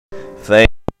Thank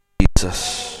you,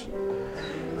 Jesus.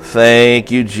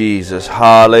 Thank you, Jesus.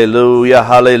 Hallelujah,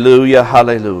 hallelujah,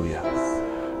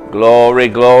 hallelujah. Glory,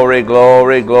 glory,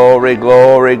 glory, glory,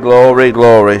 glory, glory,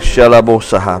 glory.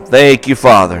 Shalabosaha. Thank you,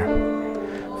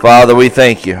 Father. Father, we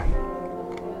thank you.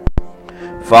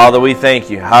 Father, we thank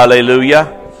you.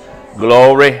 Hallelujah.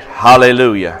 Glory,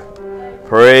 hallelujah.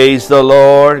 Praise the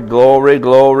Lord. Glory,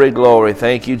 glory, glory.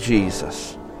 Thank you,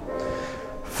 Jesus.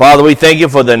 Father, we thank you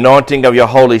for the anointing of your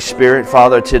Holy Spirit,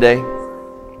 Father, today.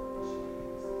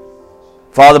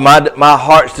 Father, my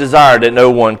heart's desire that no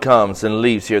one comes and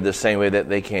leaves here the same way that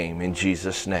they came, in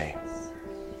Jesus' name.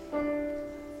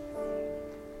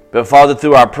 But Father,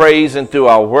 through our praise and through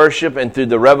our worship and through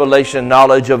the revelation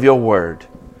knowledge of your word,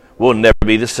 we'll never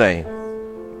be the same.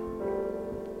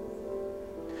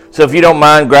 So if you don't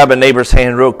mind, grab a neighbor's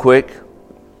hand real quick.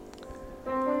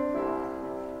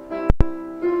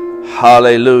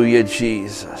 Hallelujah,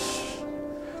 Jesus.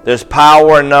 There's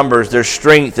power in numbers. There's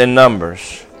strength in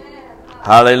numbers.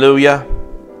 Hallelujah.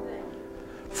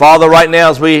 Father, right now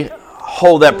as we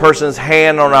hold that person's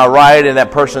hand on our right and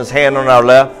that person's hand on our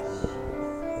left,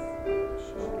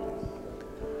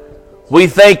 we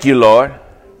thank you, Lord,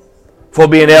 for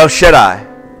being El Shaddai,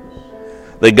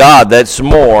 the God that's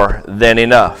more than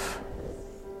enough.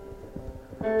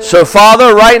 So,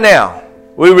 Father, right now,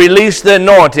 we release the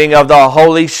anointing of the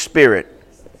Holy Spirit.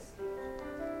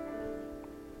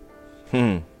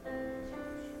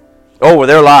 Over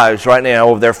their lives right now,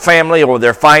 over their family, over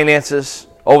their finances,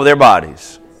 over their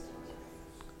bodies.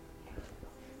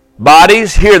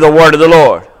 Bodies, hear the word of the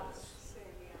Lord.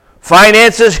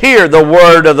 Finances, hear the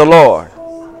word of the Lord.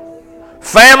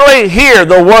 Family, hear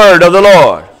the word of the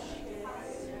Lord.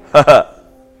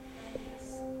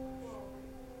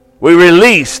 We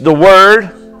release the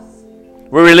word,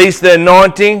 we release the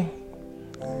anointing,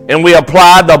 and we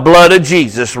apply the blood of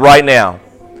Jesus right now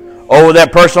over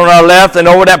that person on our left and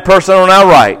over that person on our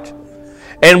right.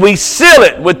 And we seal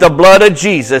it with the blood of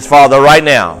Jesus, Father, right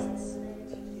now.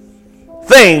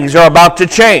 Things are about to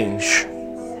change.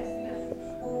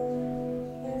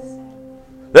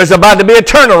 There's about to be a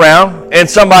turnaround in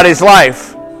somebody's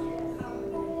life.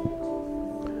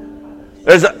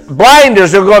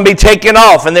 Blinders are going to be taken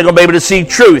off and they're going to be able to see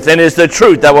truth, and it's the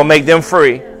truth that will make them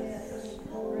free.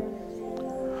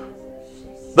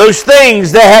 Those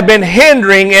things that have been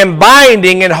hindering and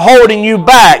binding and holding you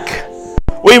back,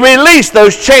 we release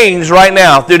those chains right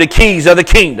now through the keys of the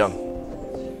kingdom.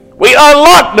 We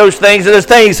unlock those things, and those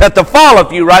things have to fall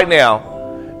off you right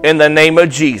now in the name of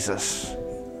Jesus.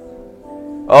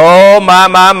 Oh, my,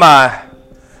 my, my.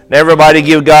 And everybody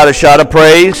give God a shout of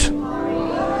praise.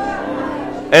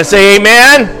 And say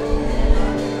amen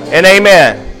and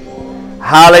amen.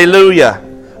 Hallelujah.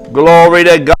 Glory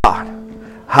to God.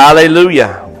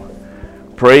 Hallelujah.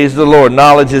 Praise the Lord.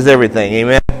 Knowledge is everything.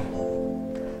 Amen.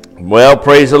 Well,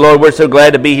 praise the Lord. We're so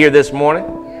glad to be here this morning.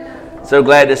 So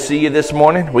glad to see you this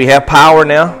morning. We have power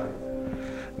now.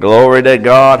 Glory to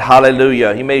God.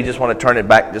 Hallelujah. You may just want to turn it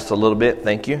back just a little bit.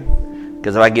 Thank you.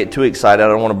 Because if I get too excited, I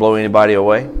don't want to blow anybody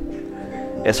away.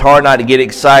 It's hard not to get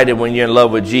excited when you're in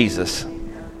love with Jesus.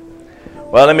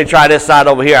 Well, let me try this side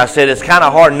over here. I said it's kind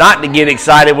of hard not to get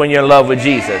excited when you're in love with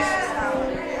Jesus.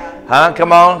 Huh?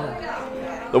 Come on.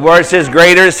 The word says,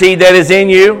 greater is he that is in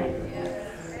you.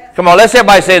 Come on, let's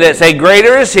everybody say that. Say,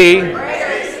 greater is he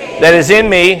that is in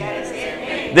me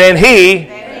than he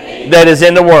that is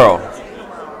in the world.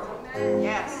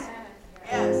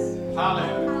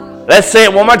 Let's say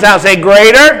it one more time. Say,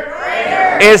 greater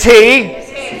is he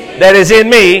that is in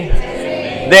me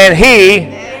than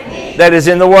he that is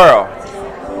in the world.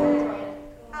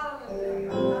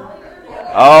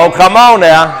 Oh, come on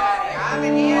now.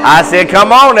 I said,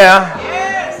 come on now.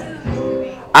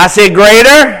 I said,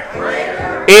 greater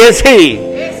is he.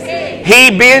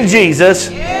 He being Jesus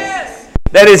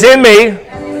that is in me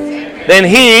than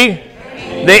he,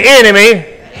 the enemy,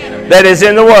 that is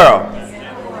in the world.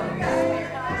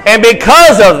 And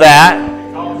because of that,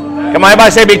 come on,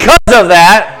 everybody say, because of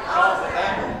that,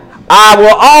 I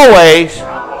will always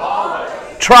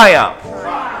triumph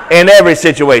in every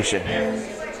situation.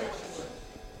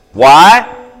 Why?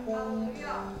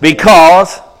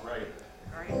 Because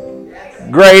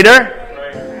greater.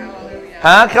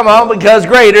 Huh? Come on, because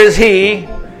greater is he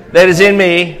that is in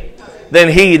me than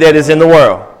he that is in the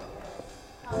world.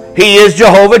 He is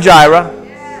Jehovah Jireh.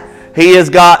 He is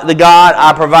God, the God,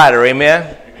 our provider.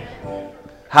 Amen.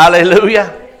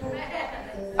 Hallelujah.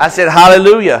 I said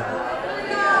hallelujah.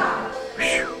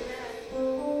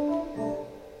 Whew.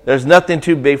 There's nothing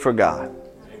too big for God.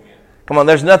 Come on,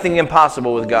 there's nothing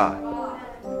impossible with God.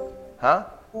 Huh?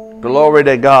 Glory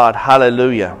to God.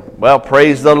 Hallelujah. Well,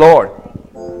 praise the Lord.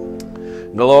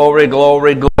 Glory,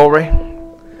 glory, glory.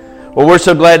 Well, we're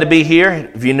so glad to be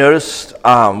here. If you noticed,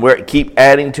 we keep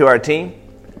adding to our team.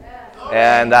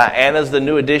 And Anna's the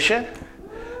new addition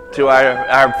to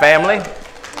our family.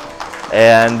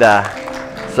 And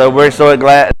so we're so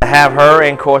glad to have her.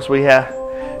 And, of course, we have,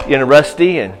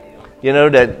 Rusty, and,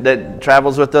 that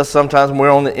travels with us sometimes when we're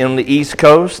on the East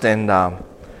Coast. And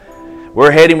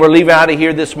we're leaving out of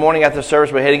here this morning after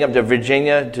service. We're heading up to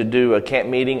Virginia to do a camp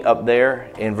meeting up there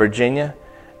in Virginia.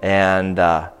 And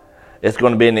it's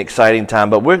going to be an exciting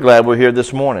time. But we're glad we're here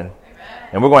this morning. Amen.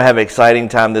 And we're going to have an exciting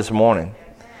time this morning.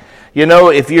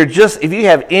 Amen. If you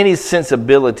have any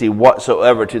sensibility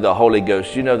whatsoever to the Holy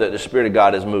Ghost, you know that the Spirit of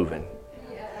God is moving.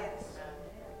 Yes.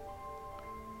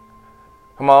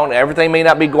 Come on, everything may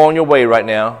not be going your way right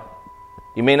now.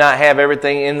 You may not have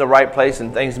everything in the right place,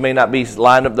 and things may not be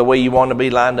lined up the way you want to be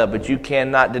lined up, but you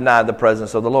cannot deny the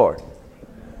presence of the Lord.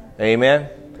 Amen.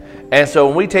 And so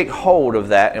when we take hold of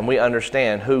that and we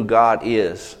understand who God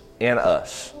is in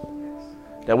us,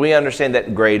 that we understand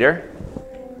that greater,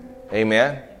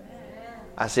 amen.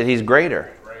 I said He's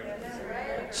greater.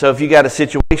 So if you got a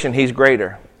situation, He's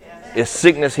greater. In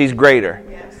sickness, He's greater.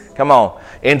 Come on.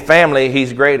 In family,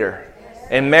 He's greater.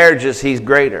 In marriages, He's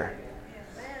greater.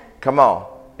 Come on.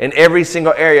 In every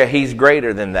single area, He's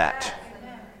greater than that.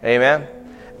 Amen.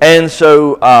 And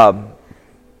so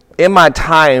in my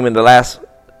time in the last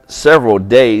several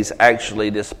days, actually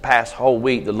this past whole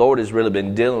week, the Lord has really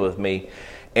been dealing with me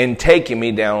and taking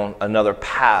me down another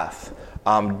path,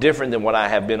 different than what I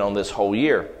have been on this whole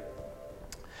year,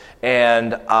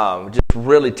 and just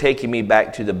really taking me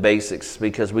back to the basics,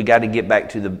 because we got to get back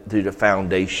to the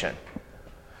foundation,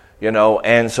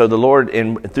 And so the Lord,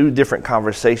 through different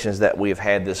conversations that we have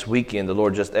had this weekend, the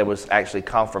Lord it was actually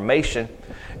confirmation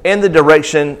in the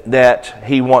direction that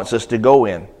He wants us to go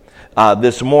in.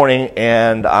 This morning,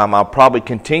 and I'll probably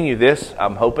continue this,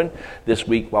 I'm hoping, this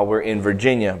week while we're in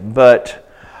Virginia. But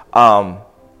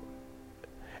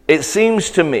it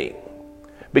seems to me,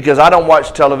 because I don't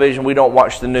watch television, we don't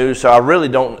watch the news, so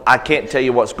I can't tell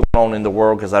you what's going on in the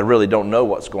world, because I really don't know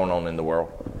what's going on in the world.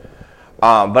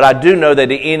 But I do know that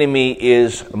the enemy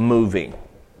is moving.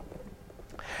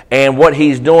 And what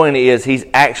he's doing is he's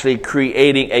actually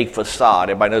creating a facade.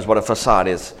 Everybody knows what a facade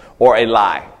is, or a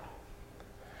lie.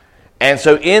 And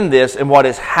so in this, and what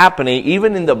is happening,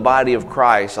 even in the body of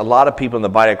Christ, a lot of people in the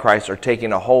body of Christ are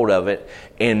taking a hold of it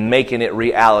and making it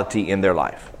reality in their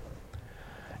life.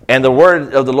 And the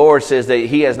word of the Lord says that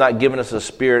He has not given us a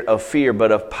spirit of fear,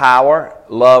 but of power,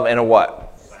 love, and a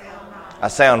what?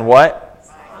 A sound what?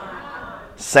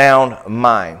 Sound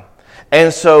mind.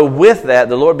 And so with that,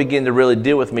 the Lord began to really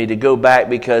deal with me to go back,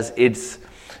 because it's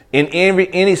in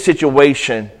any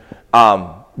situation,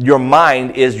 your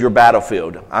mind is your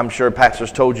battlefield. I'm sure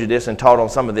pastors told you this and taught on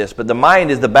some of this, but the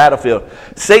mind is the battlefield.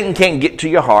 Satan can't get to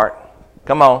your heart.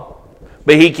 Come on.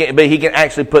 But he can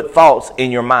actually put thoughts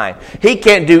in your mind. He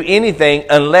can't do anything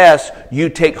unless you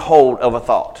take hold of a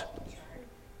thought.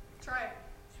 Try it.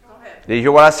 Go ahead. Did you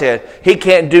hear what I said? He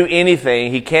can't do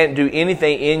anything. He can't do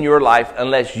anything in your life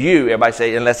unless you, everybody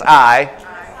say, unless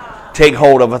I take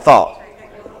hold of a thought.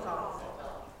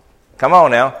 Come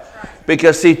on now.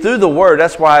 Because, see, through the Word,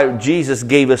 that's why Jesus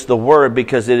gave us the Word,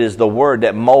 because it is the Word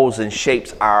that molds and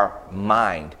shapes our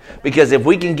mind. Because if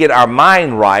we can get our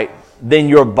mind right, then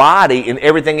your body and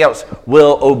everything else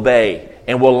will obey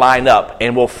and will line up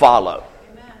and will follow.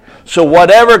 Amen. So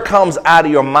whatever comes out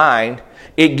of your mind,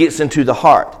 it gets into the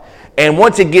heart. And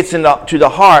once it gets into the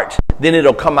heart, then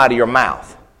it'll come out of your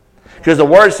mouth. Because the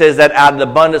Word says that out of the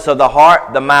abundance of the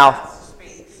heart, the mouth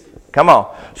speaks. Come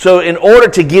on. So in order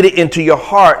to get it into your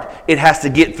heart, it has to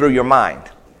get through your mind.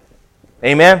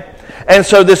 Amen? And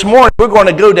so this morning, we're going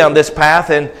to go down this path,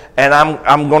 and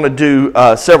I'm going to do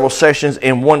several sessions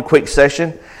in one quick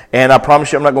session. And I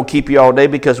promise you I'm not going to keep you all day,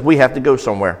 because we have to go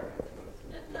somewhere.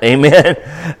 Amen?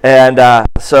 And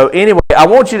so anyway, I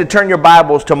want you to turn your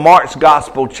Bibles to Mark's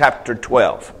Gospel, chapter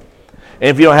 12. And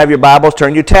if you don't have your Bibles,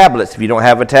 turn your tablets. If you don't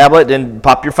have a tablet, then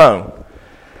pop your phone.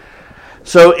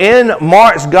 So in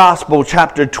Mark's Gospel,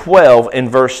 chapter 12, in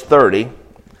verse 30,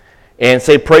 and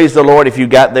say, praise the Lord if you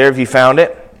got there, if you found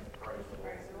it.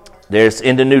 There's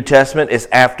in the New Testament, it's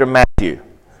after Matthew.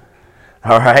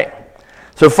 All right?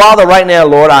 So, Father, right now,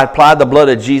 Lord, I apply the blood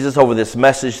of Jesus over this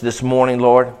message this morning,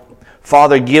 Lord.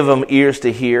 Father, give them ears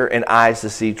to hear and eyes to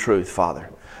see truth,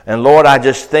 Father. And, Lord, I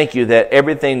just thank you that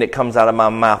everything that comes out of my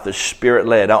mouth is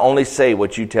Spirit-led. I only say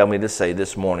what you tell me to say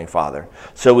this morning, Father.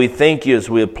 So we thank you as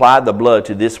we apply the blood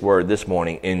to this word this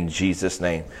morning in Jesus'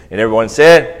 name. And everyone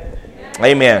said,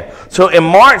 amen. So in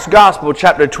Mark's Gospel,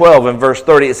 chapter 12 and verse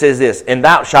 30, it says this, and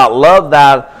thou shalt love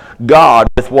thy God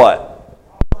with what?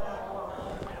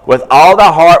 With all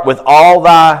thy heart, with all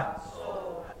thy,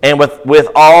 and with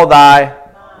all thy,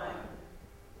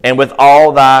 and with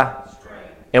all thy,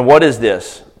 and what is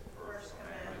this?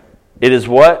 It is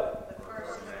what?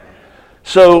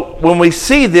 So when we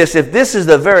see this, if this is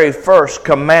the very first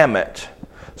commandment,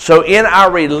 so in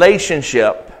our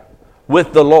relationship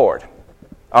with the Lord,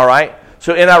 all right?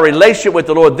 So in our relationship with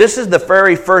the Lord, this is the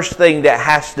very first thing that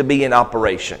has to be in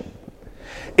operation.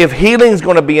 If healing is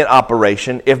going to be in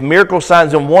operation, if miracle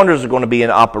signs and wonders are going to be in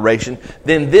operation,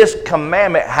 then this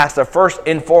commandment has to first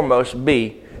and foremost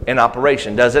be in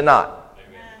operation, does it not?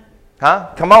 Amen.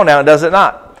 Huh? Come on now, does it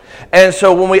not? And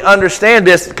so when we understand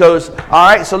this, it goes, all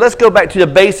right, so let's go back to the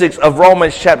basics of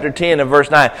Romans chapter 10 and verse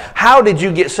 9. How did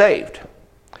you get saved?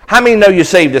 How many know you're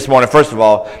saved this morning, first of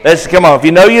all? Let's come on. If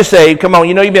you know you're saved, come on.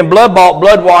 You know you've been blood bought,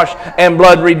 blood washed, and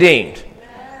blood redeemed.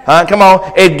 Come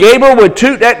on. If Gabriel would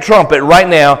toot that trumpet right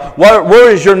now,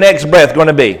 where is your next breath going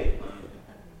to be?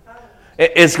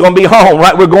 It's going to be home,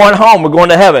 right? We're going home. We're going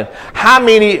to heaven. How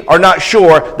many are not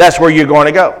sure that's where you're going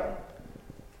to go?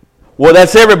 Well,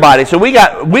 that's everybody. So we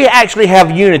actually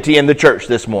have unity in the church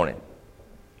this morning.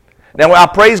 Now, I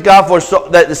praise God for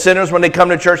that the sinners, when they come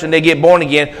to church and they get born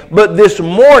again. But this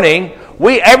morning,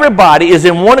 everybody is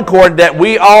in one accord that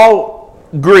we all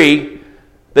agree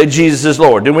that Jesus is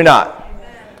Lord. Do we not?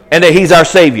 And that He's our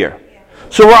Savior.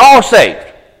 So we're all saved.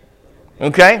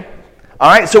 Okay? All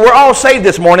right? So we're all saved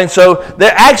this morning. So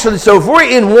if we're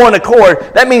in one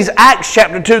accord, that means Acts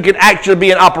chapter 2 can actually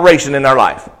be in operation in our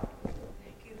life.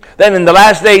 Then in the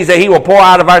last days that He will pour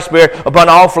out of our Spirit upon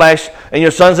all flesh, and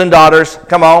your sons and daughters,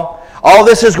 come on. All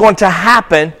this is going to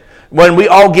happen when we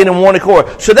all get in one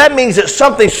accord. So that means that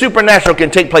something supernatural can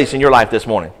take place in your life this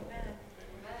morning.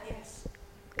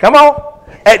 Come on.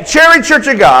 At Cherry Church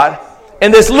of God,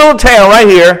 in this little town right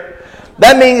here,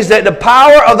 that means that the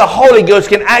power of the Holy Ghost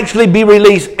can actually be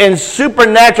released and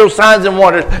supernatural signs and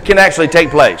wonders can actually take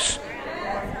place.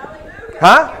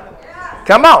 Huh?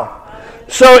 Come on.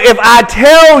 So if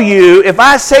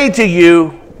I say to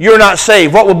you, you're not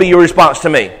saved, what will be your response to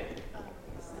me?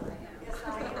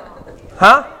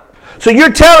 Huh? So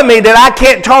you're telling me that I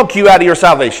can't talk you out of your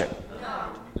salvation?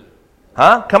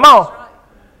 Huh? Come on.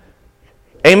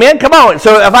 Amen? Come on.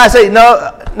 So if I say,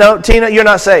 no, Tina, you're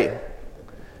not saved.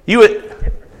 You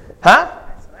would, huh?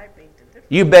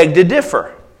 You beg to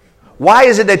differ. Why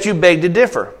is it that you beg to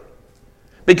differ?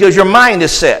 Because your mind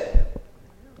is set.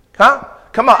 Huh?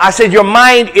 Come on. I said your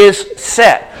mind is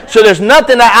set. So there's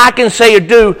nothing that I can say or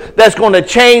do that's going to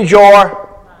change your...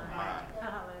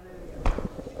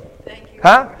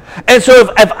 Huh? And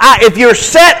so if you're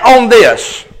set on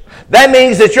this, that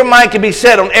means that your mind can be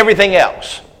set on everything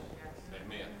else.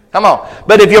 Come on.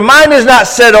 But if your mind is not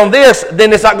set on this,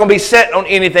 then it's not going to be set on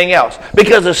anything else.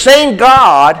 Because the same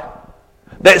God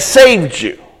that saved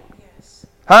you,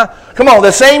 huh? Come on,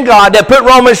 the same God that put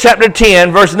Romans chapter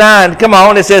 10, verse 9, come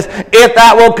on, it says, if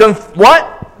thou wilt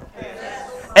what?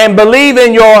 And believe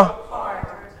in your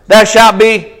heart, thou shalt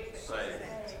be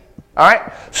saved. All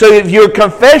right? So if your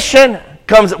confession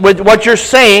comes with what you're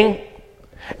saying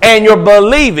and you're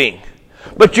believing,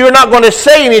 but you're not going to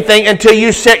say anything until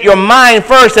you set your mind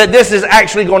first that this is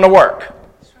actually going to work.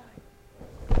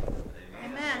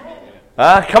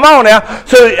 Amen. Come on now.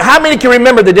 So how many can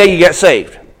remember the day you got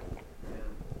saved?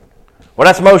 Well,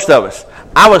 that's most of us.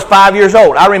 I was 5 years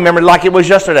old. I remember like it was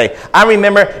yesterday. I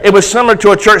remember it was similar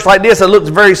to a church like this. It looked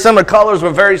very similar. Colors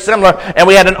were very similar. And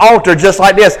we had an altar just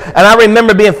like this. And I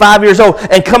remember being 5 years old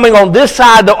and coming on this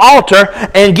side of the altar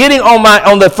and getting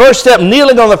on the first step,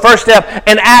 kneeling on the first step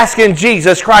and asking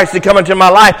Jesus Christ to come into my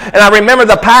life. And I remember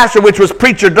the pastor, which was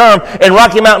Preacher Durham in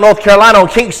Rocky Mount, North Carolina on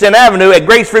Kingston Avenue at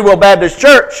Grace Free Will Baptist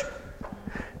Church.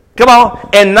 Come on.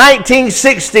 In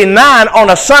 1969 on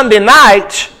a Sunday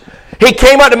night, he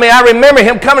came up to me. I remember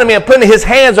him coming to me and putting his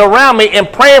hands around me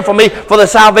and praying for me for the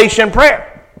salvation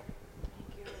prayer.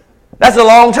 That's a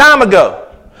long time ago.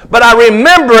 But I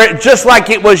remember it just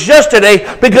like it was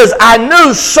yesterday because I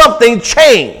knew something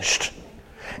changed.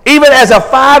 Even as a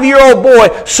 5-year-old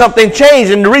boy, something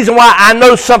changed. And the reason why I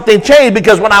know something changed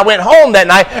because when I went home that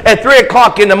night at 3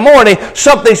 o'clock in the morning,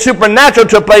 something supernatural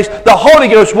took place. The Holy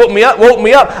Ghost woke me up.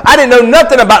 I didn't know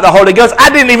nothing about the Holy Ghost. I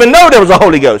didn't even know there was a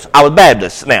Holy Ghost. I was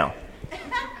Baptist now.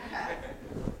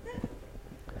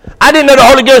 I didn't know the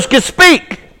Holy Ghost could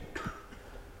speak.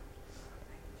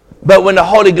 But when the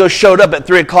Holy Ghost showed up at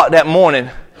 3 o'clock that morning,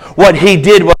 what He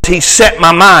did was He set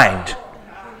my mind.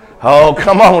 Oh,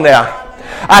 come on now.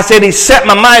 I said he set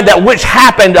my mind, that which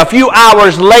happened a few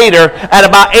hours later at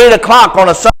about 8 o'clock on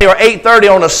a Sunday, or 8:30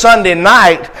 on a Sunday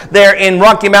night there in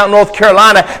Rocky Mount, North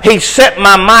Carolina. He set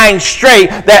my mind straight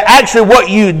that actually what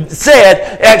you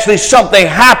said, actually something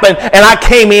happened, and I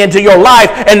came into your life,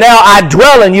 and now I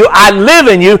dwell in you, I live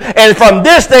in you, and from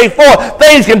this day forth,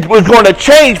 things was going to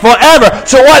change forever.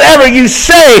 So whatever you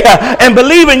say and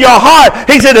believe in your heart,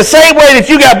 he said the same way that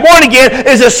you got born again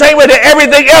is the same way that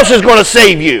everything else is going to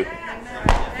save you.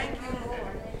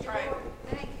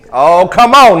 Oh,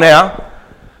 come on now.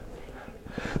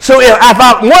 So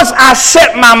once I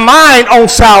set my mind on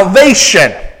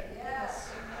salvation,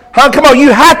 come on,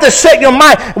 you have to set your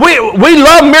mind. We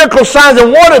love miracle signs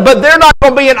and wonders, but they're not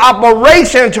going to be in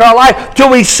operation into our life till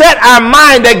we set our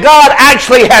mind that God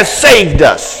actually has saved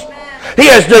us. He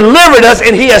has delivered us,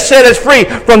 and he has set us free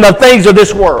from the things of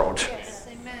this world.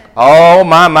 Oh,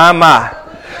 my.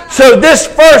 So this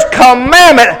first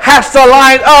commandment has to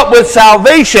line up with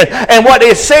salvation. And what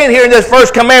it's saying here in this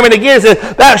first commandment again is,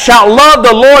 thou shalt love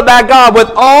the Lord thy God with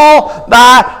all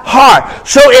thy heart.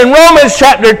 So in Romans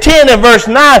chapter 10 and verse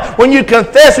 9, when you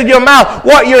confess with your mouth,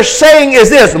 what you're saying is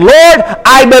this: Lord,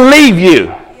 I believe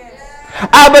you.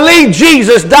 I believe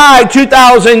Jesus died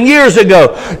 2,000 years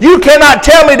ago. You cannot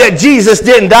tell me that Jesus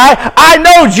didn't die. I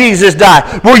know Jesus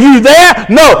died. Were you there?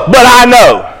 No, but I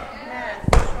know.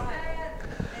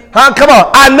 Come on.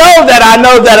 I know that I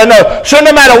know that I know. So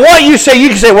no matter what you say, you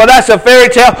can say, well, that's a fairy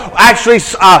tale. Actually,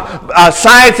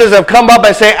 scientists have come up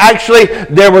and say, actually,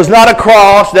 there was not a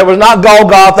cross. There was not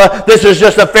Golgotha. This is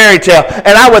just a fairy tale.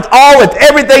 And with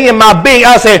everything in my being,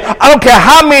 I say, I don't care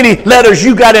how many letters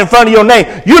you got in front of your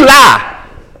name. You lie.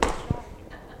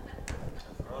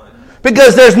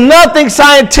 Because there's nothing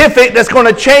scientific that's going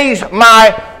to change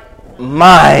my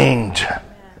mind.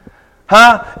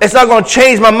 It's not going to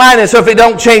change my mind, and so if it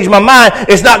don't change my mind,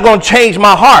 it's not going to change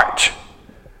my heart.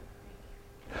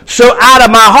 So out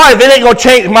of my heart, if it ain't going to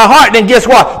change my heart, then guess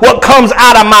what? What comes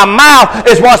out of my mouth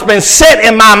is what's been set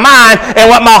in my mind and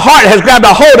what my heart has grabbed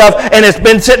a hold of, and it's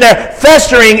been sitting there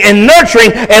festering and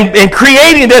nurturing and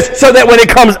creating this so that when it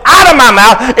comes out of my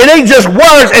mouth, it ain't just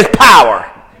words, it's power.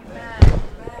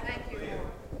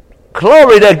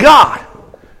 Glory to God.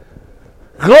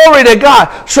 Glory to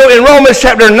God. So in Romans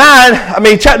chapter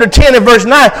 10 and verse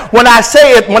 9, when I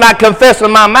say it, when I confess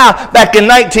with my mouth back in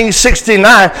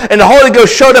 1969, and the Holy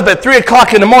Ghost showed up at 3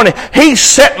 o'clock in the morning, he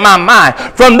set my mind.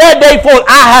 From that day forth,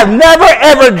 I have never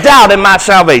ever doubted my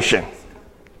salvation.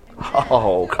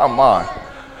 Oh, come on.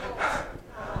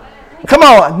 Come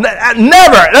on.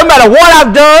 Never. No matter what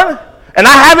I've done. And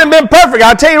I haven't been perfect.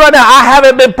 I'll tell you right now, I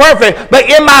haven't been perfect.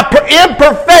 But in my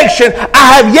imperfection,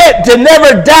 I have yet to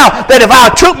never doubt that if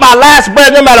I took my last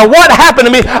breath, no matter what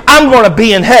happened to me, I'm going to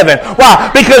be in heaven.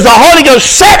 Why? Because the Holy Ghost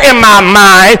set in my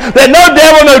mind that no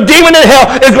devil, no demon in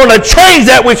hell is going to change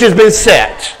that which has been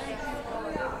set.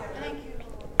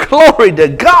 Glory to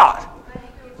God.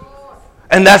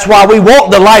 And that's why we want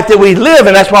the life that we live,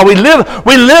 and that's why we live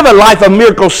a life of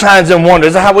miracles, signs, and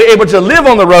wonders. That's how we're able to live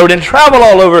on the road and travel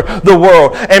all over the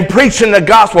world and preaching the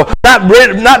gospel, not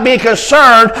being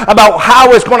concerned about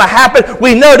how it's going to happen.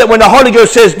 We know that when the Holy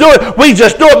Ghost says do it, we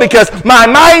just do it because my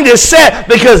mind is set,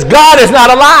 because God is not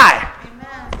a lie.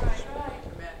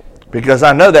 Because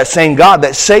I know that same God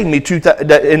that saved me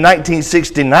in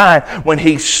 1969, when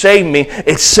he saved me,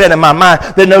 it's set in my mind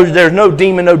that there's no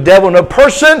demon, no devil, no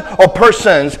person or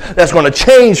persons that's going to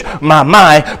change my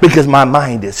mind, because my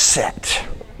mind is set.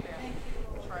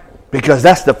 Because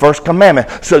that's the first commandment.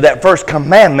 So that first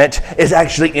commandment is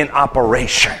actually in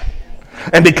operation.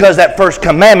 And because that first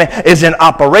commandment is in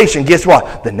operation, guess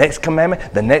what? The next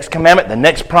commandment, the next commandment, the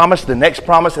next promise, the next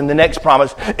promise, and the next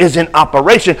promise is in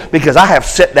operation, because I have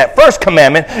set that first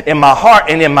commandment in my heart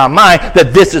and in my mind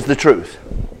that this is the truth.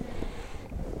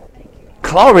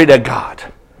 Glory to God.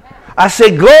 I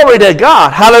say glory to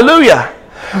God. Hallelujah.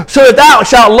 So that thou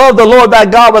shalt love the Lord thy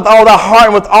God with all thy heart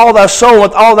and with all thy soul,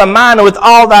 with all thy mind and with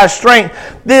all thy strength.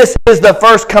 This is the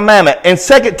first commandment. In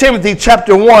 2 Timothy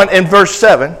chapter 1 and verse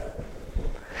 7,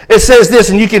 it says this,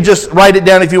 and you can just write it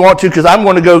down if you want to, because I'm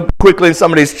going to go quickly in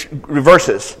some of these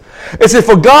verses. It says,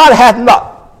 for God hath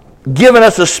not given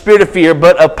us a spirit of fear,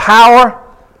 but of power,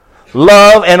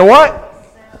 love, and what?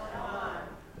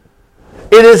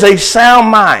 It is a sound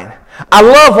mind. I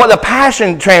love what the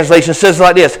Passion Translation says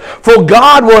like this. For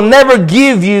God will never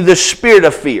give you the spirit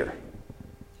of fear.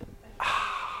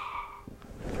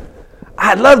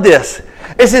 I love this.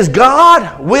 It says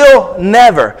God will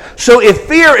never. So if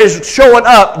fear is showing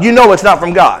up, you know it's not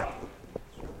from God.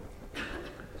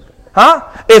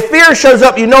 If fear shows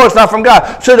up, you know it's not from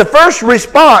God. So the first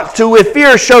response to if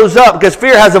fear shows up, because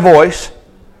fear has a voice.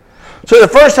 So the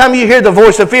first time you hear the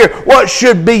voice of fear, what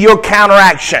should be your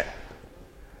counteraction?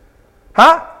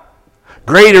 Huh?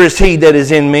 Greater is he that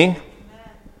is in me.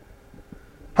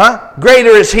 Huh?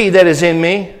 Greater is he that is in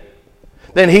me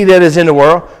than he that is in the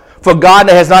world. For God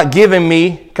has not given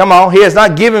me, come on, he has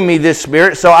not given me this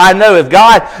spirit. So I know if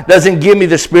God doesn't give me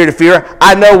the spirit of fear,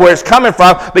 I know where it's coming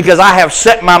from because I have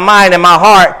set my mind and my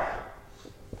heart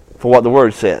for what the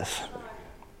word says.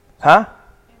 Huh?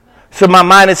 So my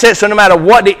mind is set. So no matter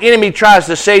what the enemy tries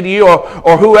to say to you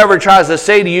or whoever tries to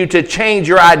say to you to change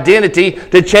your identity,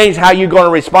 to change how you're going to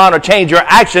respond or change your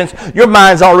actions, your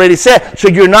mind's already set. So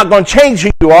you're not going to change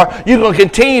who you are. You're going to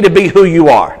continue to be who you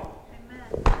are.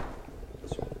 Amen.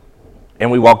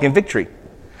 And we walk in victory.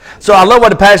 So I love what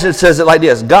the passage says it like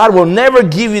this. God will never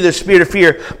give you the spirit of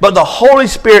fear, but the Holy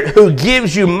Spirit who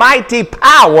gives you mighty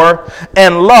power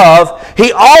and love.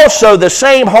 He also, the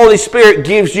same Holy Spirit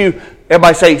gives you,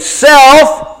 everybody say,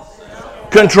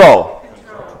 self-control.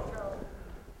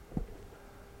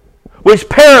 Which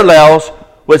parallels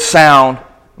with sound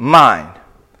mind.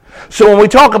 So when we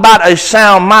talk about a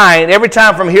sound mind, every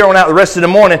time from here on out the rest of the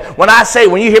morning,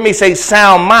 when you hear me say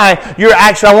sound mind,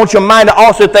 I want your mind to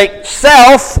also think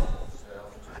self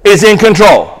is in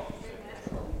control.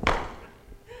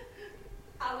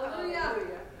 Hallelujah.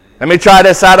 Let me try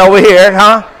this side over here,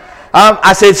 huh?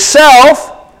 I said self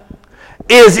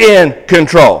is in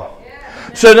control.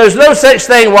 So there's no such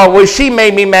thing, well, she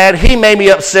made me mad, he made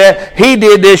me upset, he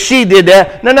did this, she did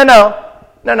that. No.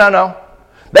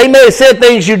 They may have said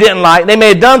things you didn't like. They may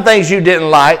have done things you didn't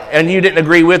like and you didn't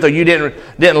agree with or you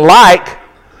didn't like.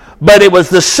 But it was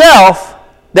the self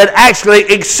that actually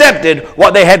accepted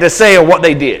what they had to say or what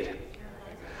they did.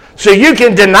 So you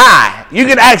can deny. You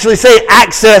can actually say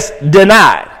access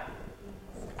denied.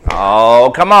 Oh,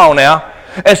 come on now.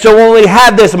 And so when we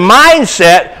have this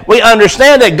mindset, we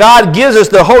understand that God gives us,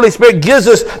 the Holy Spirit gives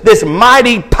us this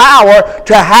mighty power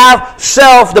to have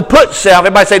self, to put self,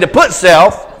 everybody say to put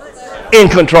self in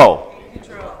control.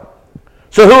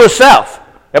 So who is self?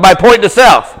 Everybody point to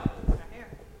self.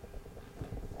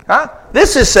 Huh?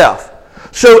 This is self.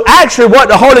 So actually what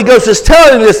the Holy Ghost is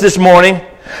telling us this morning,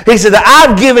 he said that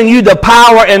I've given you the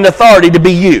power and authority to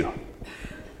be you.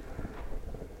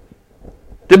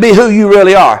 To be who you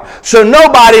really are. So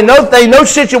nobody, no thing, no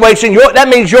situation, that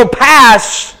means your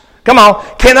past, come on,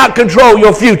 cannot control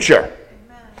your future.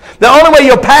 The only way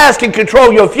your past can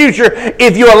control your future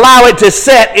if you allow it to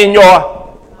set in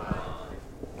your...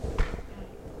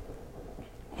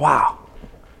 Wow.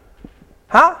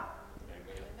 Huh?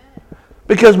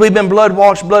 Because we've been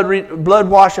blood-washed and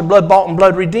blood-bought and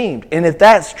blood redeemed. And if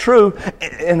that's true,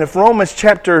 and if Romans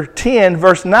chapter 10,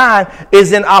 verse 9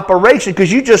 is in operation,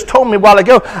 because you just told me a while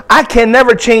ago, I can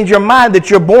never change your mind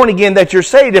that you're born again, that you're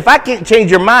saved. If I can't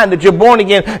change your mind that you're born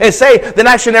again and saved, then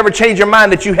I should never change your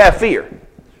mind that you have fear.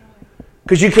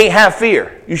 Because you can't have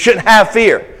fear. You shouldn't have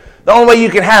fear. The only way you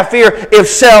can have fear if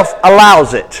self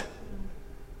allows it.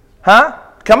 Huh?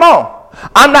 Come on.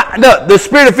 The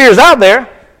spirit of fear is out there.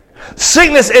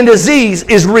 Sickness and disease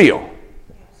is real.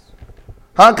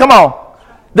 Huh? Come on.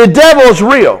 The devil is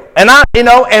real. And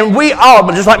and we all,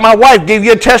 but just like my wife gave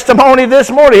you a testimony this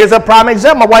morning. Here's a prime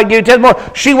example. My wife gave you a testimony.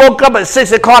 She woke up at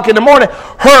 6 o'clock in the morning.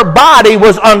 Her body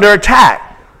was under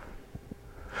attack.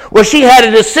 Well, she had a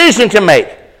decision to make.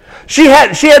 She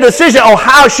had a decision on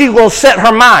how she will set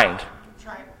her mind.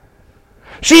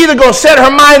 She either going to set her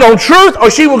mind on truth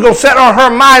or she was going to set on her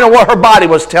mind on what her body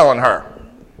was telling her.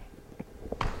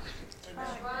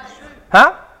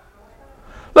 Huh?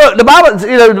 Look, the Bible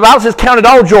says, count it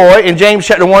all joy. In James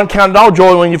chapter 1, count it all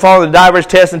joy when you fall into diverse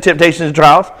tests and temptations and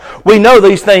trials. We know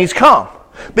these things come.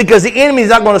 Because the enemy is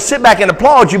not going to sit back and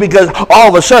applaud you because all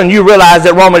of a sudden you realize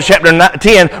that Romans chapter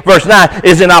 10, verse 9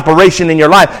 is in operation in your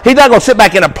life. He's not going to sit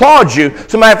back and applaud you.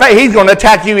 As a matter of fact, he's going to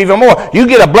attack you even more. You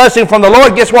get a blessing from the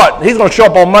Lord, guess what? He's going to show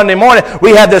up on Monday morning.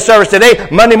 We have this service today.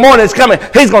 Monday morning is coming.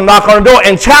 He's going to knock on the door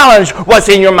and challenge what's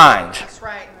in your mind. That's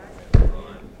right.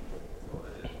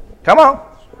 Come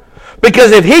on.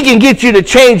 Because if he can get you to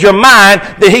change your mind,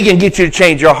 then he can get you to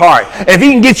change your heart. If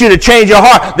he can get you to change your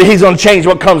heart, then he's going to change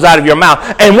what comes out of your mouth.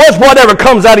 And whatever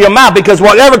comes out of your mouth, because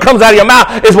whatever comes out of your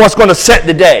mouth is what's going to set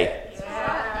the day.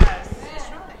 Yes.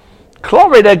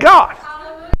 Glory to God.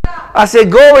 I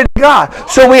said, glory to God.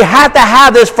 So we have to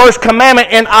have this first commandment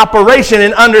in operation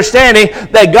and understanding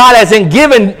that God hasn't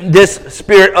given this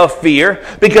spirit of fear,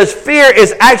 because fear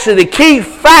is actually the key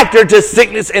factor to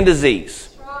sickness and disease.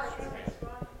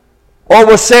 Or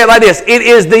we'll say it like this. It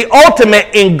is the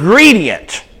ultimate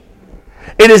ingredient.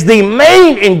 It is the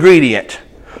main ingredient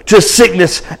to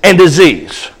sickness and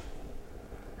disease.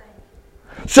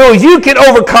 So you can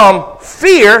overcome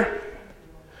fear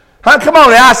Huh? Come on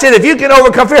now. I said, if you can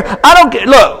overcome fear, I don't get,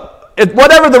 look,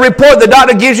 whatever the report the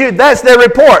doctor gives you, that's their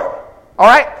report. All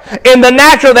right? In the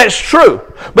natural, that's true.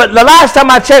 But the last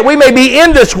time I checked, we may be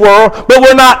in this world, but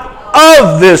we're not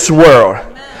of this world.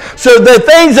 So the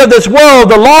things of this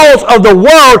world, the laws of the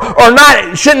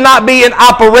world should not be in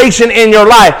operation in your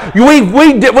life.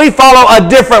 We follow a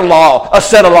different law, a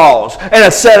set of laws, and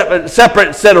a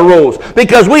separate set of rules.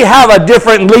 Because we have a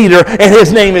different leader, and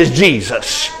his name is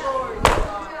Jesus.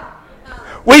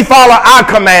 We follow our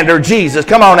commander, Jesus.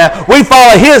 Come on now. We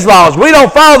follow his laws. We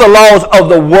don't follow the laws of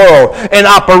the world in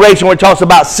operation when it talks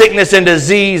about sickness and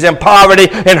disease and poverty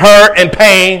and hurt and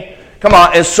pain. Come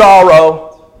on, and sorrow.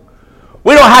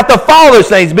 We don't have to follow those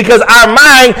things because our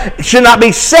mind should not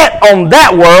be set on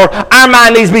that world. Our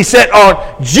mind needs to be set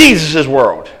on Jesus'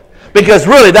 world. Because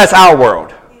really, that's our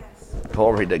world. Yes.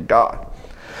 Glory to God.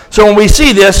 So when we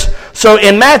see this, so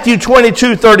in Matthew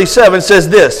 22:37 says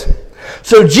this.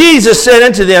 So Jesus said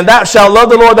unto them, thou shalt love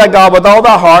the Lord thy God with all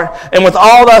thy heart, and with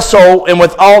all thy soul, and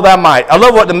with all thy might. I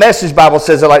love what the Message Bible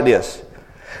says it like this.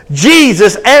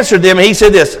 Jesus answered them, and he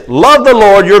said this, love the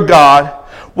Lord your God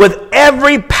with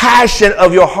every passion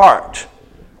of your heart.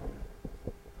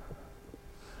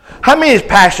 How many is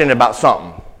passionate about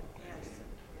something?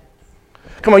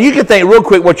 Come on, you can think real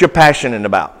quick what you're passionate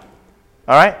about.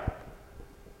 All right?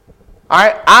 All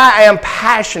right, I am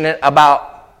passionate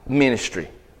about ministry.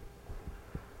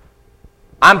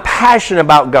 I'm passionate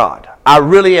about God. I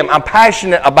really am. I'm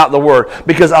passionate about the Word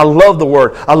because I love the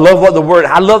Word. I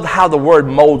love how the Word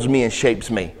molds me and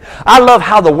shapes me. I love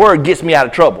how the Word gets me out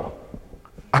of trouble.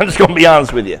 I'm just going to be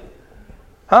honest with you.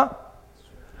 Huh?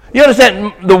 You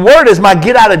understand? The Word is my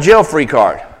get out of jail free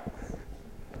card.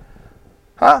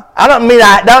 Huh?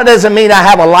 That doesn't mean I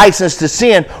have a license to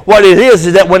sin. What it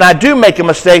is that when I do make a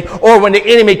mistake or when the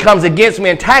enemy comes against me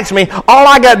and attacks me, all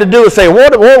I got to do is say,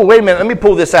 whoa, wait a minute, let me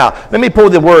pull this out. Let me pull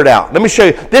the Word out. Let me show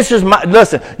you.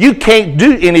 Listen, you can't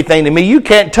do anything to me. You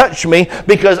can't touch me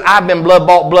because I've been blood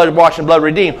bought, blood washed, and blood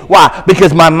redeemed. Why?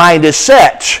 Because my mind is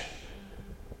set.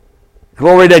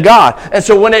 Glory to God. And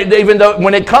so when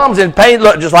it comes in pain,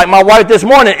 look, just like my wife this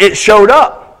morning, it showed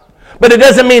up. But it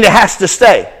doesn't mean it has to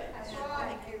stay.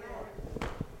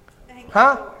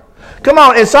 Huh? Come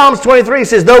on, in Psalms 23 it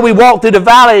says, though we walk through the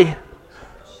valley,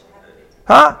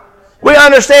 huh? We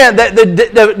understand that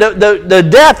the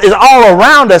death is all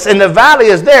around us and the valley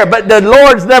is there, but the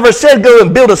Lord's never said go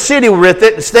and build a city with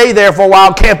it and stay there for a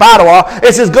while, camp out a while.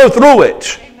 It says go through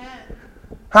it. Amen.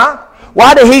 Huh?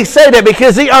 Why did he say that?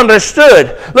 Because he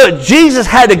understood. Look, Jesus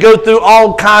had to go through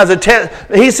all kinds of tests.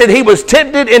 He said he was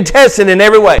tempted and tested in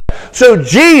every way. So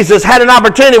Jesus had an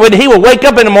opportunity when he would wake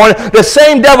up in the morning. The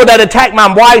same devil that attacked my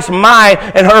wife's mind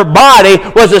and her body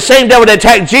was the same devil that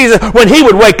attacked Jesus when he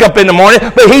would wake up in the morning,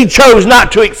 but he chose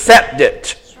not to accept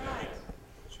it.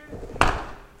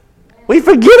 We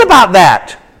forget about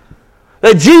that.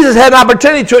 That Jesus had an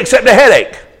opportunity to accept a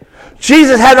headache.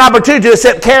 Jesus had an opportunity to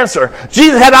accept cancer.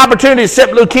 Jesus had an opportunity to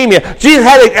accept leukemia. Jesus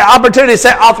had an opportunity to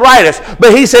accept arthritis.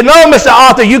 But he said, no, Mr.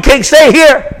 Arthur, you can't stay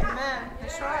here. Amen.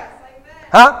 That's right.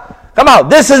 Huh? Come on,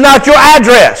 this is not your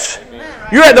address. Amen.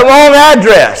 You're at the wrong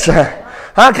address.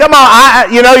 Huh? Come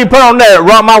on, you put on there,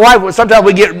 my wife, sometimes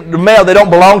we get the mail that don't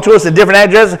belong to us at different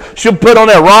addresses. She'll put on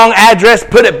there, wrong address,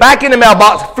 put it back in the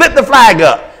mailbox, flip the flag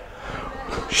up.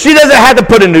 She doesn't have to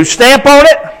put a new stamp on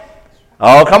it.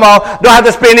 Oh, come on. Don't have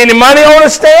to spend any money on a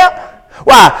stamp.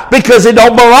 Why? Because it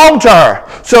don't belong to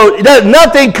her. So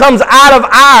nothing comes out of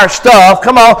our stuff.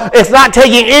 Come on. It's not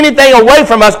taking anything away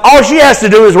from us. All she has to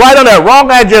do is write on that wrong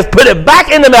address, put it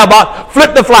back in the mailbox,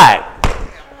 flip the flag.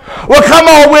 Well, come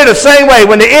on. We're the same way.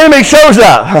 When the enemy shows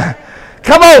up,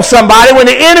 come on, somebody. When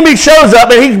the enemy shows up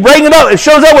and he's bringing up, it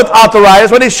shows up with arthritis,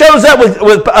 when he shows up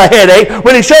with a headache,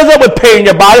 when he shows up with pain in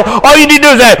your body, all you need to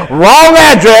do is say, wrong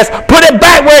address, put it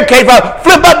back where it came from,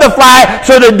 flip up the flag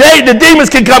so the demons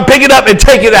can come pick it up and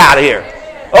take it out of here.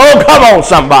 Oh, come on,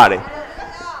 somebody.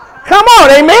 Come on,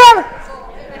 amen?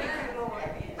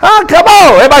 Huh? Come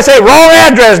on. Everybody say, wrong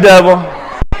address, devil.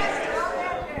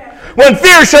 When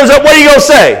fear shows up, what are you going to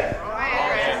say?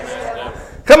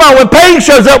 Come on, when pain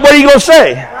shows up, what are you going to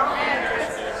say?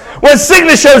 When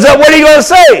sickness shows up, what are you going to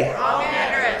say?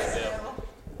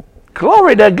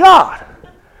 Glory to God.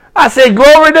 I said,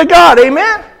 glory to God,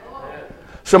 amen?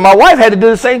 So my wife had to do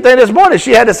the same thing this morning.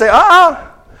 She had to say,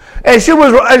 And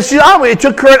it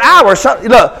took her an hour.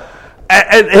 Look,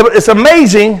 it's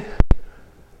amazing.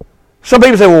 Some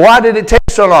people say, well, why did it take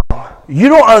so long? You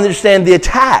don't understand the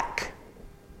attack.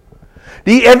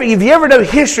 If you ever know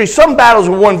history, some battles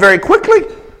were won very quickly,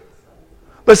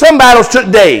 but some battles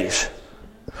took days.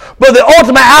 But the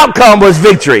ultimate outcome was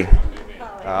victory.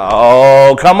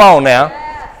 Oh, come on now.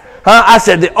 I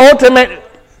said the ultimate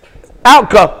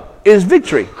outcome is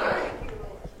victory.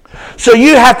 So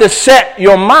you have to set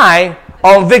your mind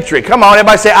on victory. Come on,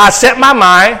 everybody say, I set my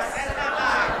mind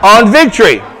on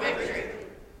victory.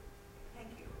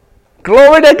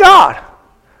 Glory to God.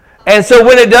 And so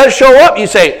when it does show up, you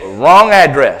say, wrong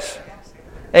address.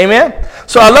 Amen?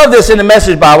 So I love this in the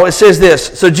Message Bible. It says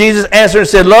this. So Jesus answered and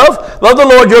said, love the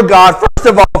Lord your God. First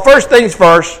of all, first things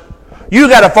first, you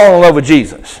got to fall in love with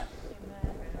Jesus.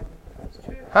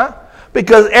 Huh?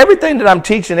 Because everything that I'm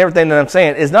teaching, everything that I'm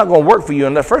saying is not going to work for you,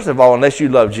 unless, first of all, unless you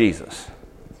love Jesus.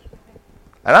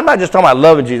 And I'm not just talking about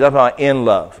loving Jesus. I'm talking about in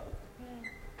love.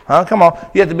 Huh? Come on.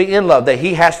 You have to be in love. That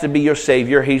He has to be your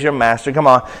Savior. He's your Master. Come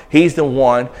on. He's the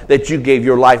one that you gave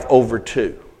your life over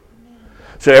to.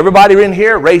 So everybody in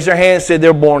here, raise their hand and say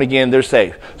they're born again, they're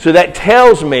saved. So that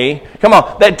tells me, come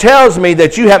on, that tells me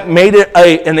that you have made it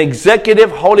an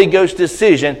executive Holy Ghost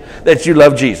decision that you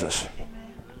love Jesus.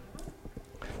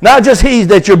 Not just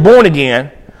that you're born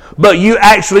again, but you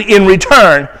actually in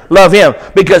return love Him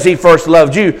because He first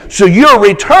loved you. So you're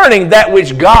returning that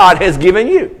which God has given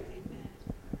you.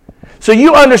 So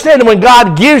you understand that when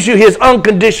God gives you His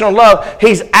unconditional love,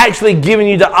 He's actually giving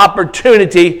you the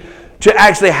opportunity to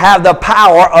actually have the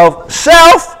power of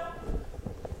self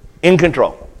in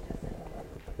control.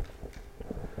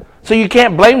 So you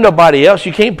can't blame nobody else.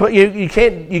 You can't blame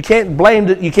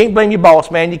your boss,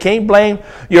 man. You can't blame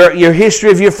your history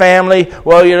of your family.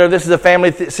 Well, this is a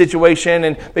family situation,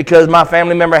 and because my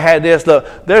family member had this.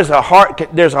 Look, there's a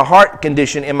heart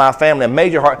condition in my family, a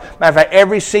major heart. Matter of fact,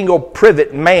 every single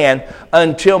privet man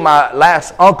until my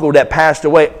last uncle that passed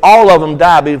away, all of them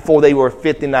died before they were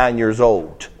 59 years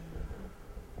old.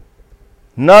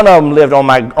 None of them lived on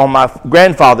my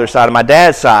grandfather's side, on my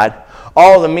dad's side.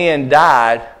 All the men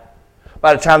died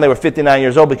by the time they were 59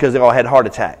 years old because they all had heart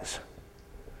attacks.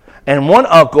 And one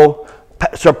uncle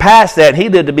surpassed that. He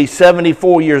lived to be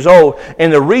 74 years old.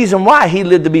 And the reason why he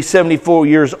lived to be 74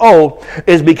 years old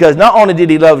is because not only did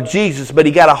he love Jesus, but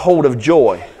he got a hold of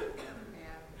joy.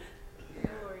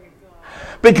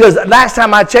 Because last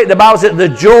time I checked, the Bible said the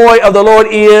joy of the Lord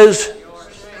is...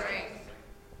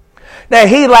 Now,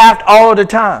 he laughed all the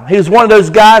time. He was one of those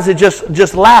guys that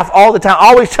just laughed all the time,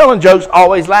 always telling jokes,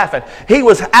 always laughing. He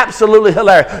was absolutely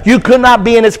hilarious. You could not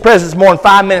be in his presence more than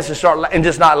 5 minutes and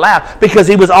just not laugh because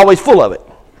he was always full of it.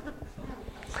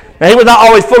 Now, he was not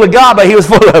always full of God, but he was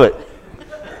full of it.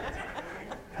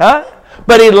 Huh?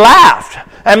 But he laughed.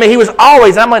 I mean, he was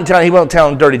always, he wasn't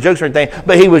telling dirty jokes or anything,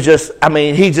 but he was just,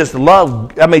 he just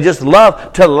loved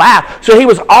to laugh. So he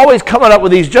was always coming up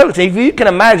with these jokes. And if you can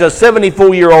imagine a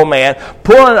 74-year-old man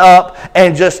pulling up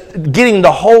and just getting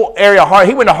the whole area hard.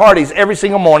 He went to Hardee's every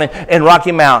single morning in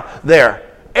Rocky Mount there.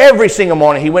 Every single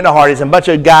morning he went to Hardee's, and a bunch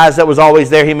of guys that was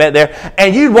always there, he met there.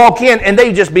 And you'd walk in and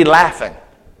they'd just be laughing.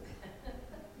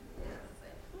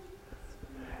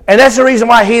 And that's the reason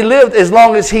why he lived as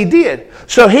long as he did.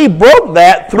 So he broke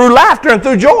that through laughter and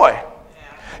through joy.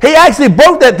 He actually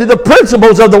broke that through the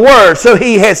principles of the Word. So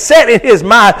he has set in his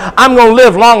mind, I'm going to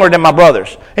live longer than my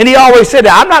brothers. And he always said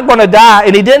that, I'm not going to die.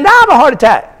 And he didn't die of a heart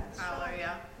attack.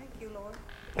 Hallelujah. Thank you, Lord.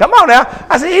 Come on now.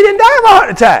 I said, he didn't die of a heart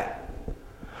attack.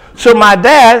 So my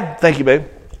dad, thank you, babe.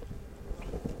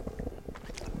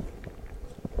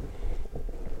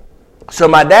 So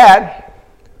my dad...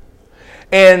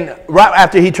 And right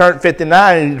after he turned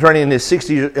 59 and turning in his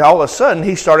 60s, all of a sudden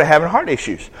he started having heart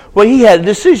issues. Well, he had a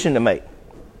decision to make.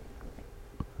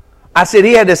 I said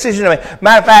he had a decision to make.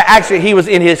 Matter of fact, actually, he was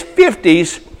in his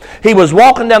 50s. He was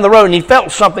walking down the road and he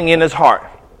felt something in his heart.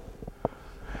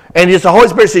 And just the Holy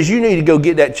Spirit says, you need to go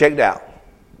get that checked out.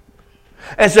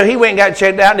 And so he went and got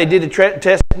checked out, and they did the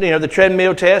test, the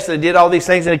treadmill test. They did all these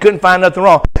things, and they couldn't find nothing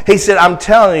wrong. He said, I'm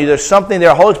telling you, there's something there.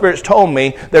 The Holy Spirit's told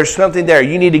me there's something there.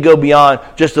 You need to go beyond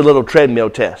just a little treadmill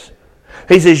test.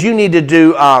 He says, you need to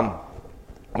do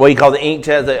what you call the ink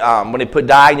test, when they put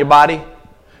dye in your body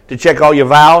to check all your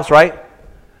valves, right?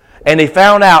 And they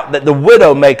found out that the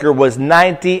Widowmaker was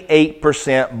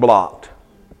 98% blocked.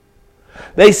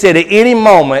 They said at any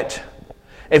moment,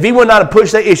 if he would not have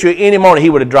pushed that issue at any moment, he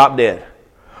would have dropped dead.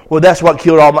 Well, that's what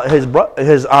killed all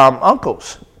his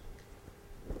uncles.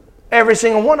 Every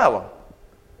single one of them.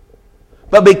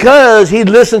 But because he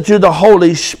listened to the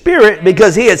Holy Spirit,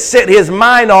 because he had set his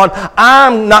mind on,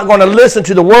 I'm not going to listen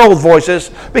to the world's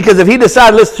voices, because if he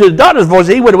decided to listen to the daughter's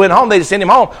voices, he would have went home, they'd have sent him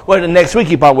home. Well, the next week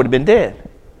he probably would have been dead.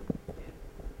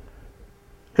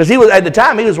 Because at the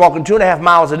time, he was walking 2.5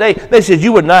 miles a day. They said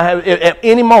you would not have, at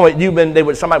any moment,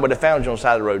 somebody would have found you on the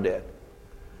side of the road dead.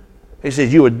 He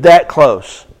said you were that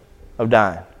close of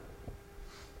dying.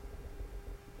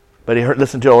 But he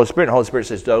listened to the Holy Spirit, and the Holy Spirit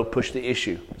says, don't push the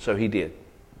issue. So he did.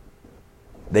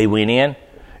 They went in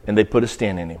and they put a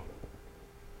stent in him.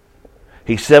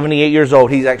 He's 78 years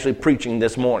old. He's actually preaching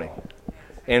this morning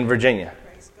in Virginia.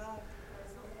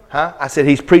 Huh? I said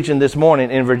he's preaching this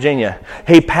morning in Virginia.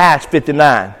 He passed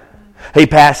 59. He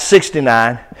passed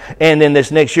 69. And then this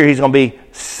next year he's going to be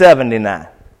 79.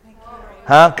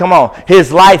 Huh? Come on.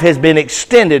 His life has been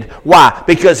extended. Why?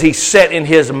 Because he's set in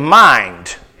his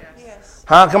mind.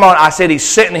 Huh? Come on. I said he's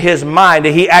set in his mind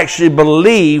that he actually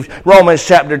believed Romans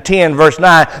chapter 10 verse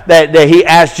 9 that he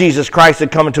asked Jesus Christ to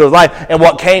come into his life. And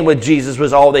what came with Jesus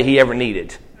was all that he ever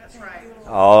needed. That's right.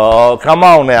 Oh, come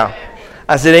on now.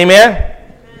 I said amen.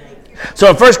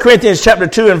 So in 1 Corinthians chapter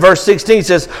 2 and verse 16 it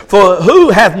says, for who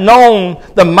hath known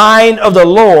the mind of the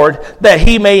Lord that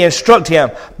he may instruct him?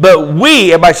 But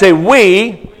we, everybody say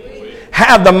we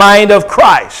have the mind of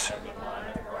Christ.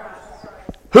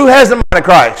 Who has the mind of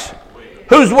Christ?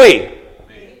 Who's we?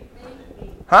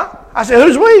 Huh? I said,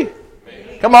 who's we?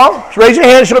 Come on, raise your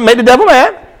hand. Should make the devil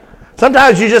mad.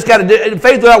 Sometimes you just got to do,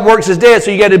 faith without works is dead,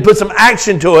 so you got to put some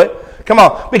action to it. Come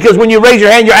on, because when you raise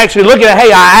your hand, you're actually looking at, hey,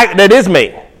 that is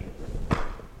me.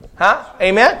 Huh?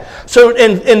 Amen? So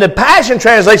in the Passion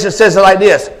Translation it says it like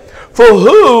this. For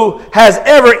who has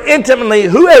ever intimately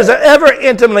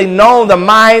known the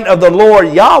mind of the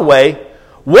Lord Yahweh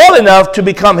well enough to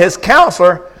become his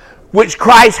counselor, which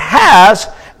Christ has,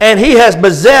 and he has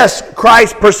possessed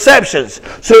Christ's perceptions.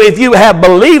 So if you have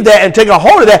believed that and taken a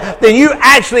hold of that, then you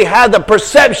actually have the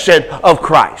perception of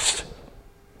Christ.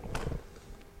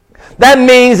 That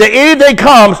means that anything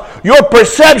comes, your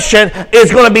perception is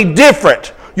going to be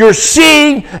different. Your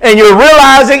seeing and your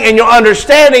realizing and your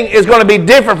understanding is going to be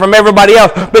different from everybody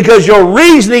else because your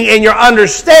reasoning and your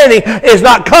understanding is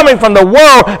not coming from the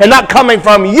world and not coming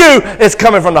from you. It's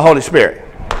coming from the Holy Spirit.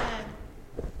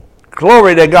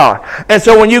 Glory to God. And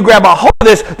so when you grab a hold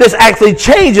of this actually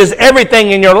changes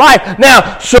everything in your life.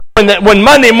 Now, so when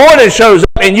Monday morning shows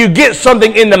up and you get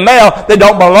something in the mail that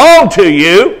don't belong to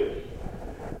you,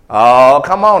 oh,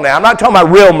 come on now. I'm not talking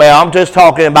about real mail. I'm just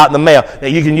talking about the mail. Now,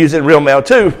 you can use it in real mail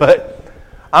too, but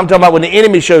I'm talking about when the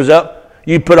enemy shows up,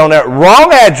 you put on that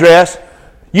wrong address.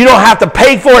 You don't have to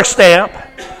pay for a stamp.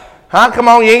 Huh? Come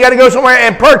on, you ain't got to go somewhere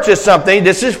and purchase something.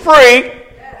 This is free.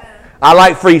 I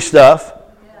like free stuff.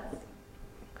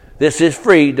 This is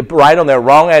free to write on their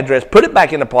wrong address. Put it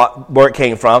back in the pot where it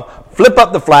came from. Flip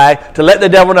up the flag to let the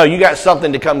devil know you got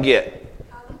something to come get.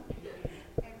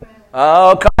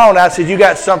 Oh, come on. I said you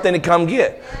got something to come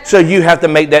get. So you have to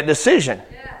make that decision.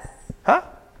 Huh?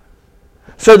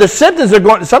 So the symptoms are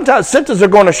going, sometimes symptoms are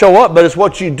going to show up, but it's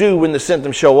what you do when the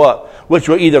symptoms show up, which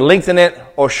will either lengthen it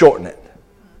or shorten it.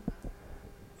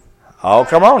 Oh,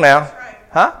 come on now.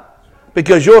 Huh?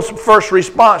 Because your first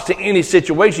response to any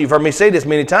situation, you've heard me say this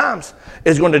many times,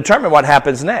 is going to determine what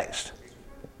happens next.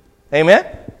 Amen?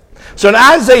 So in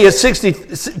Isaiah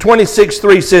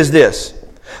 26:3 says this,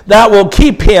 that will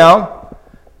keep him,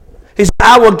 he said,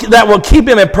 that will keep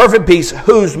him in perfect peace,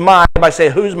 whose mind, everybody say,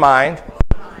 whose mind?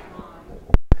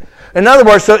 In other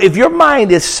words, so if your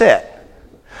mind is set,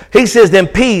 he says, then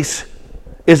peace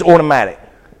is automatic.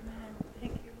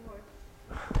 Thank you, Lord.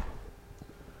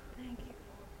 Thank you.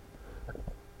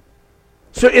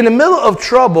 So in the middle of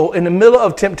trouble, in the middle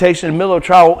of temptation, in the middle of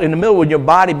trial, in the middle when your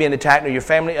body being attacked or your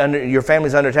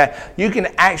family's under attack, you can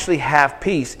actually have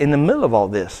peace in the middle of all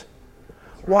this.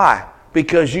 Why?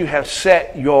 Because you have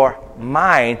set your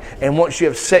mind, and once you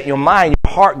have set your mind,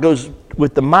 your heart goes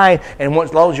with the mind, and once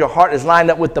as long as your heart is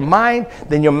lined up with the mind,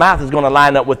 then your mouth is going to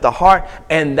line up with the heart,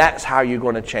 and that's how you're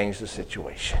going to change the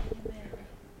situation.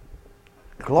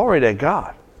 Glory to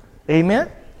God.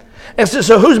 Amen? And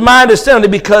so whose mind is sound?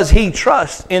 Because he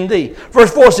trusts in thee.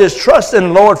 Verse 4 says, trust in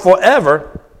the Lord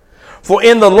forever, for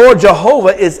in the Lord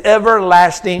Jehovah is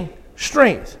everlasting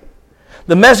strength.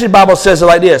 The Message Bible says it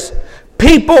like this.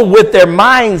 People with their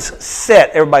minds set.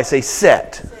 Everybody say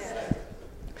set.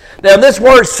 Now this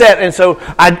word set, and so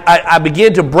I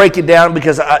begin to break it down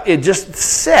because it just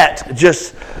set,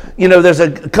 there's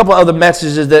a couple other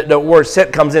messages that the word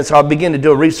set comes in, so I'll begin to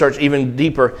do a research even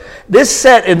deeper. This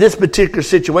set in this particular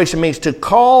situation means to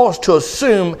cause to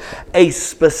assume a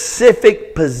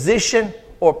specific position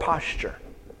or posture.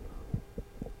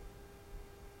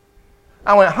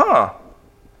 I went, huh.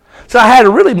 So I had to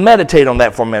really meditate on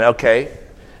that for a minute. Okay,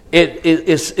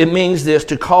 it means this,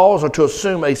 to cause or to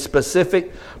assume a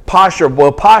specific posture.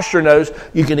 Well, posture knows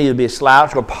you can either be a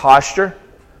slouch or posture.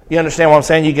 You understand what I'm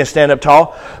saying? You can stand up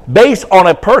tall. Based on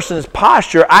a person's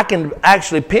posture, I can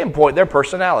actually pinpoint their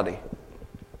personality.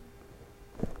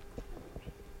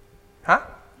 Huh?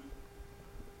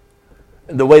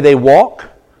 The way they walk.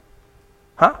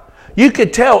 Huh? You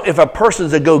could tell if a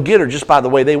person's a go-getter just by the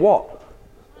way they walk.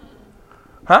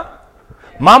 Huh?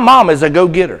 My mom is a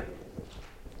go-getter.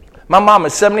 My mom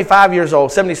is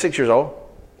 76 years old.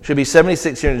 She'll be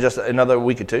 76 here in just another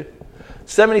week or two.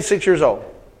 76 years old.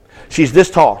 She's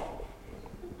this tall.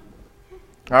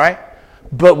 All right?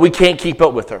 But we can't keep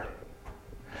up with her.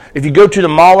 If you go to the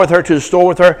mall with her, to the store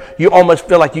with her, you almost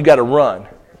feel like you got to run.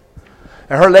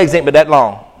 And her legs ain't but that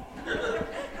long.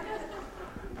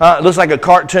 It looks like a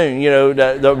cartoon,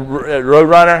 the Road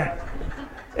Runner.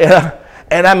 Yeah.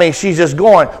 And I mean, she's just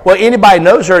going. Well, anybody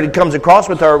knows her that comes across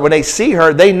with her, when they see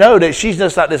her, they know that she's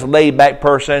just not this laid-back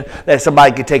person that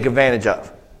somebody could take advantage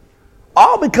of.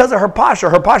 All because of her posture.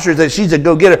 Her posture is that she's a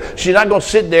go-getter. She's not going to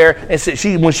sit there and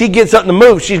sit. When she gets something to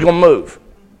move, she's going to move.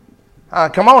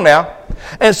 Come on now.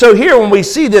 And so here when we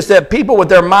see this, that people with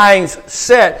their minds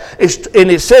set, and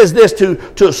it says this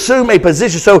to assume a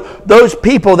position. So those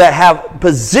people that have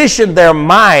positioned their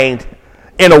mind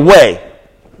in a way.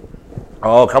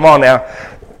 Oh, come on now.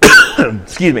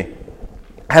 Excuse me.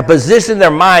 Have positioned their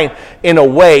mind in a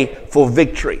way for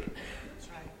victory.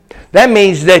 That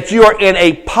means that you are in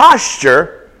a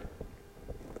posture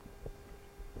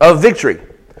of victory.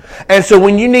 And so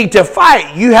when you need to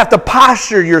fight, you have to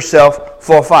posture yourself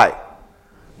for a fight.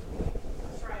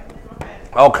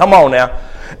 Oh, come on now.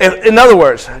 In other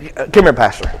words, come here,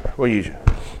 Pastor. We'll use you.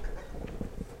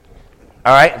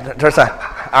 All right? Turn aside.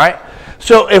 All right?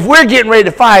 So if we're getting ready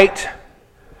to fight,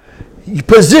 you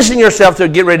position yourself to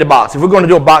get ready to box. If we're going to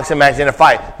do a boxing match in a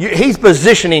fight, he's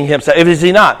positioning himself. Is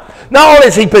he not? Not only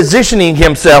is he positioning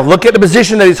himself, look at the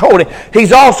position that he's holding,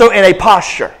 he's also in a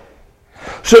posture.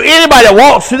 So anybody that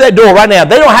walks through that door right now,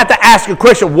 they don't have to ask a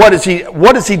question, what is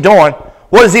he doing?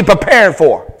 What is he preparing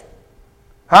for?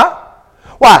 Huh?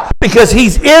 Why? Because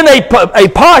he's in a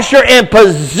posture and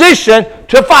position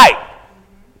to fight.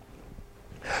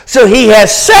 So he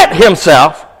has set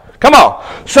himself. Come on.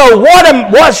 So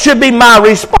what should be my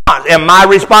response? And my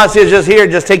response is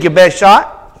just take your best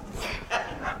shot.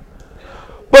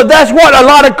 But that's what a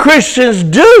lot of Christians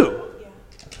do.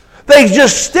 They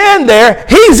just stand there.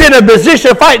 He's in a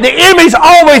position to fight. The enemy's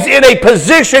always in a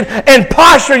position and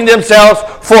posturing themselves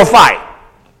for a fight.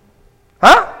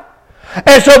 Huh?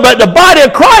 And so, but the body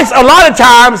of Christ a lot of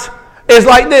times is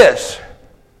like this.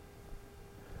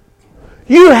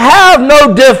 You have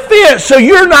no defense, so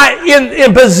you're not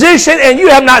in position and you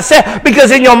have not said,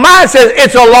 because in your mind says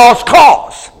it's a lost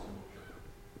cause.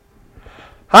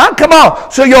 Huh? Come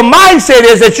on. So your mindset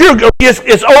is that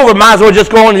it's over. Might as well just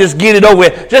go on and just get it over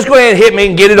with. Just go ahead and hit me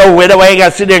and get it over with. That way I ain't got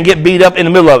to sit there and get beat up in the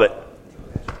middle of it.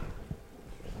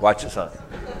 Watch it, son.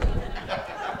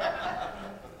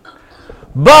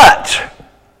 But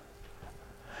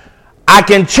I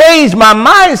can change my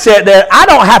mindset that I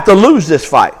don't have to lose this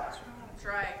fight. That's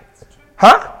right.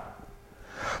 Huh?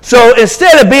 So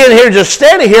instead of being here just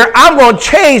standing here, I'm going to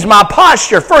change my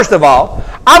posture. First of all,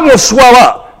 I'm going to swell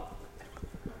up.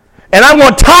 And I'm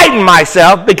going to tighten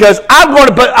myself because I'm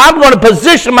going to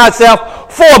position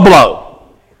myself for a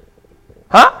blow.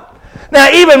 Huh? Now,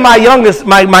 even my youngest,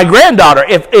 my granddaughter,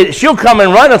 if she'll come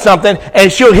and run or something and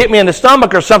she'll hit me in the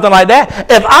stomach or something like that,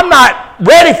 if I'm not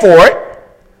ready for it,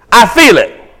 I feel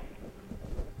it.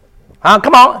 Huh?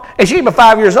 Come on. And she's even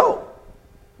 5 years old.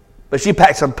 But she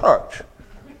packs some punch.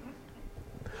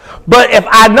 But if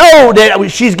I know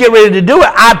that she's getting ready to do it,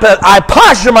 I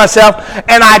posture myself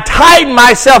and I tighten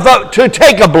myself up to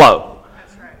take a blow.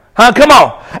 That's right. Huh? Come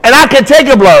on. And I can take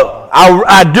a blow. I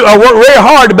work really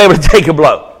hard to be able to take a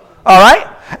blow. All right?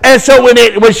 And so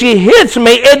when she hits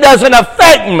me, it doesn't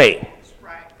affect me. That's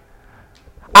right.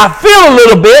 I feel a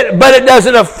little bit, but it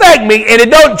doesn't affect me, and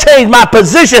it don't change my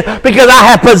position because I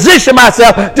have positioned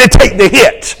myself to take the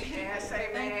hit.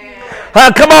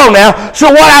 Come on now. So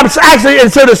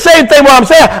so the same thing what I'm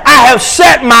saying, I have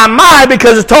set my mind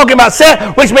because it's talking about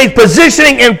set, which means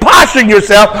positioning and posturing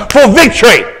yourself for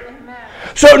victory. Amen.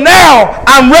 So now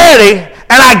I'm ready,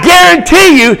 and I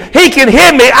guarantee you he can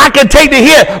hit me, I can take the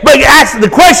hit. But the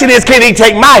question is, can he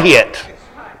take my hit?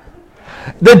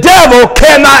 The devil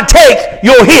cannot take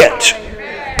your hit.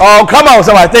 Oh, come on,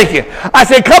 somebody. Thank you. I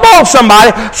said, come on,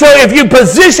 somebody. So if you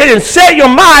position and set your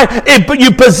mind, you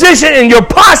position and you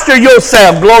posture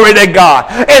yourself, glory to God.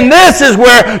 And this is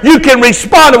where you can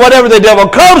respond to whatever the devil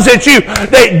comes at you.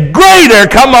 That greater,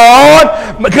 come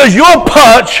on, because your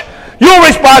punch, your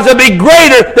response will be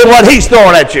greater than what he's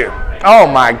throwing at you. Oh,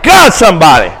 my God,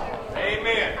 somebody.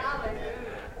 Amen.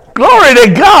 Glory to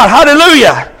God.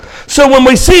 Hallelujah. So when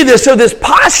we see this, so this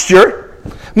posture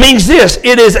means this.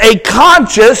 It is a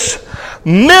conscious,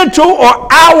 mental, or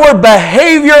outward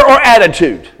behavior or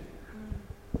attitude.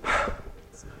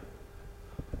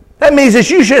 That means that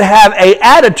you should have a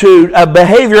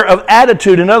behavior of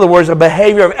attitude. In other words, a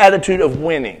behavior of attitude of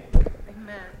winning.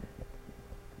 Amen.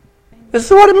 This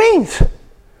is what it means.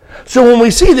 So when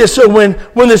we see this, so when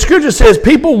the scripture says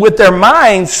people with their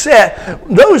minds set,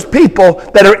 those people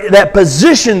that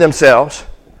position themselves,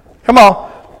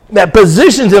 that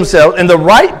positions themselves in the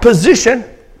right position,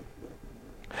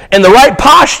 in the right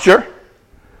posture,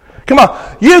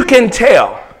 you can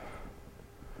tell.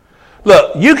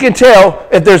 Look, you can tell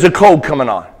if there's a cold coming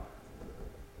on.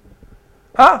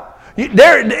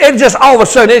 It just all of a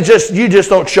sudden, you just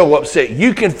don't show up sick.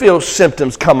 You can feel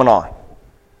symptoms coming on.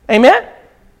 Amen?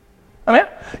 Amen?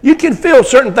 You can feel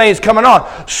certain things coming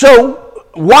on. So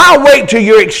why wait till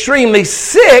you're extremely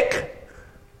sick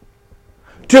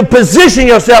to position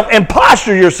yourself and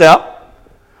posture yourself?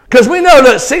 Because we know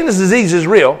that sickness disease is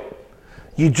real.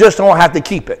 You just don't have to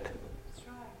keep it.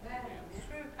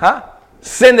 Huh?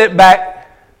 Send it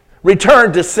back.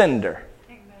 Return to sender.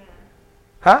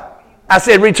 Huh? I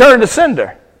said return to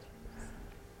sender.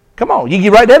 Come on. You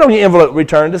can write that on your envelope.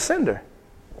 Return to sender.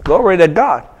 Glory to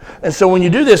God. And so when you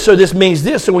do this, so this means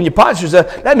this. So when you posture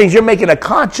yourself, that means you're making a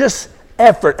conscious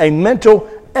effort, a mental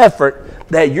effort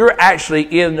that you're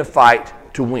actually in the fight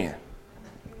to win.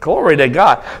 Glory to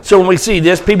God. So when we see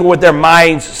this, people with their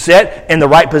minds set in the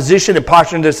right position and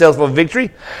posturing themselves for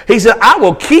victory, he said, I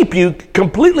will keep you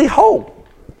completely whole.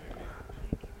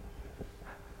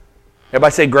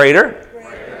 Everybody say greater.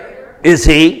 Is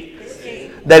he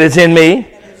that is in me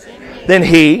than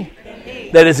he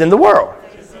that is in the world.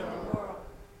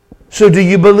 So do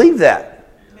you believe that?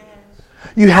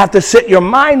 You have to set your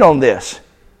mind on this.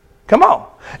 Come on.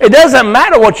 It doesn't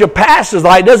matter what your past is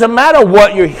like. It doesn't matter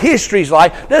what your history is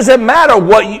like. It doesn't matter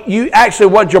what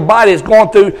what your body is going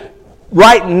through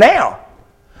right now.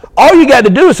 All you got to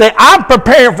do is say, I'm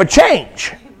preparing for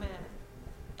change.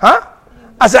 Huh?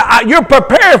 I said, you're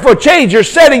preparing for change. You're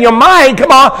setting your mind.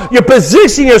 Come on. You're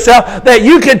positioning yourself that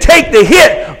you can take the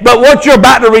hit, but what you're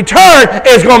about to return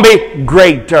is going to be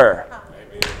greater.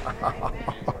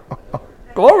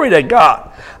 Glory to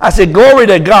God. I said, glory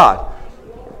to God.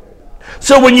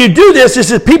 So when you do this, this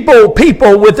is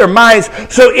people with their minds.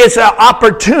 So it's an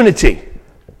opportunity.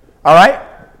 All right?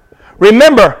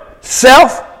 Remember,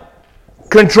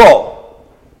 self-control.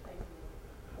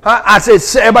 I said,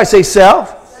 everybody say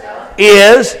self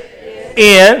is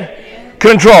in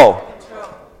control.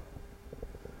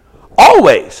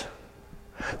 Always.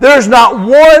 There's not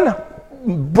one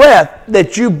breath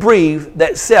that you breathe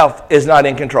that self is not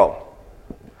in control.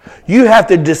 You have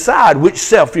to decide which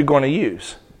self you're going to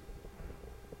use.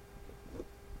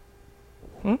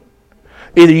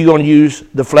 Either you're going to use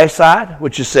the flesh side,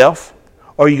 which is self,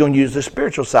 or you're going to use the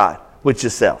spiritual side, which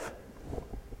is self.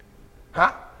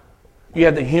 Huh? You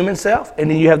have the human self, and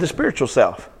then you have the spiritual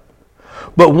self.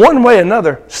 But one way or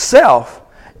another, self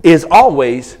is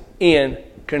always in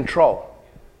control.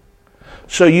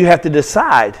 So you have to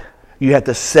decide, you have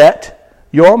to set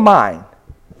your mind.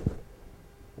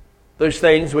 Those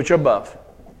things which are above.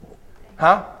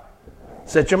 Huh?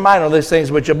 Set your mind on those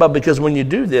things which are above, because when you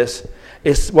do this,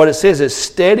 it's what it says is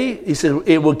steady. He says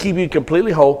it will keep you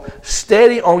completely whole,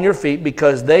 steady on your feet,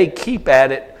 because they keep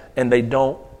at it and they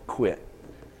don't quit.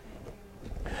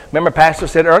 Remember, Pastor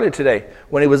said earlier today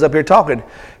when he was up here talking,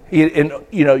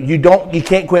 you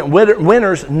can't quit.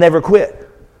 Winners never quit.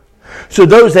 So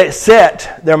those that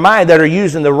set their mind, that are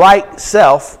using the right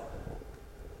self,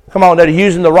 that are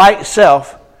using the right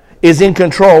self, is in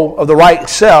control of the right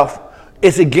self,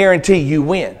 it's a guarantee you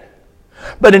win.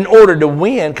 But in order to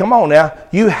win, come on now,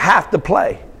 you have to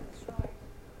play.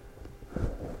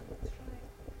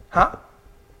 Huh?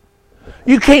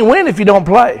 You can't win if you don't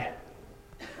play.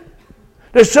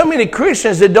 There's so many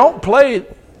Christians that don't play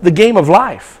the game of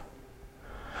life.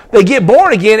 They get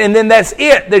born again and then that's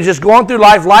it. They're just going through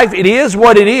life. Life, it is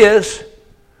what it is.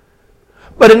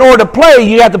 But in order to play,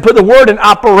 you have to put the word in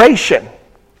operation.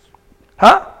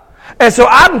 Huh? And so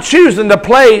I'm choosing to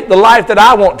play the life that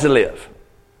I want to live.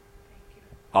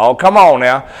 Oh, come on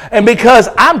now. And because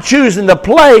I'm choosing to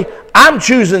play, I'm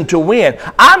choosing to win.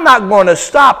 I'm not going to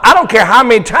stop. I don't care how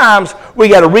many times we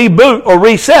got to reboot or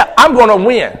reset. I'm going to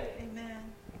win. Amen.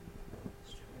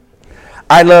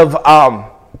 I love,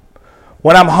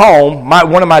 when I'm home,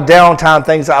 one of my downtime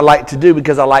things I like to do,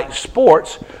 because I like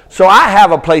sports, so I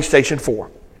have a PlayStation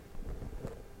 4.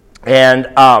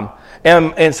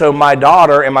 And so my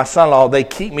daughter and my son-in-law, they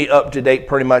keep me up to date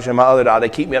pretty much, and my other daughter, they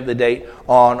keep me up to date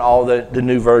on all the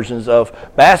new versions of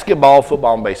basketball,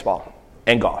 football, and baseball,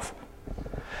 and golf.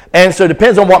 And so it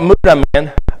depends on what mood I'm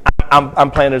in, I'm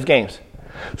playing those games.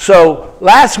 So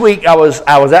last week I was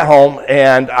at home,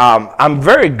 and I'm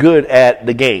very good at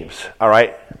the games, all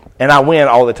right? And I win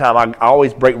all the time. I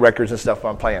always break records and stuff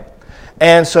when I'm playing.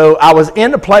 And so I was in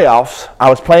the playoffs. I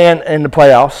was playing in the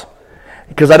playoffs.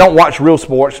 because I don't watch real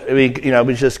sports. I mean,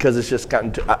 it's just because it's just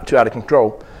gotten too out of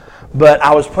control. But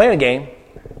I was playing a game,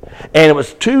 and it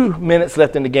was 2 minutes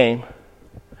left in the game,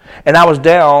 and I was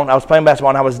playing basketball,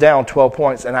 and I was down 12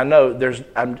 points, and I know there's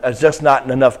just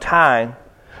not enough time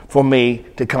for me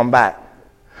to come back.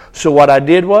 So what I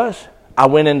did was, I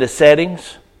went into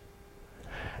settings,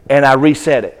 and I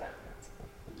reset it.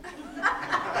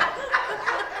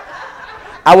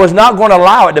 I was not going to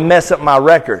allow it to mess up my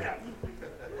record.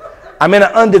 I'm in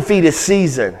an undefeated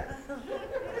season.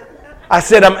 I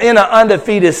said, I'm in an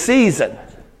undefeated season.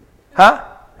 Huh?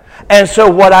 And so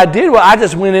what I did was I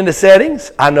just went into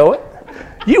settings. I know it.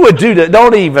 You would do that.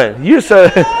 Don't even. You're so...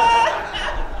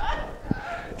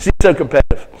 She's so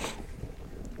competitive.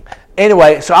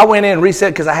 Anyway, so I went in and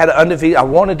reset because I had an undefeated. I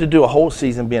wanted to do a whole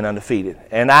season being undefeated.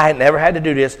 And I had never had to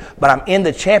do this, but I'm in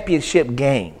the championship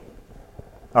game.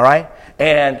 All right?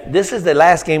 And this is the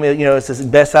last game, it's the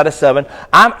best out of 7.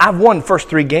 I've won the first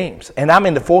 3 games, and I'm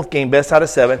in the 4th game, best out of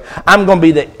 7. I'm going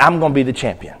to be the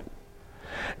champion.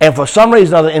 And for some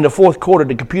reason or other, in the 4th quarter,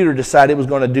 the computer decided it was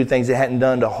going to do things it hadn't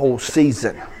done the whole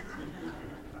season.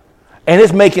 And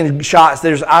it's making shots.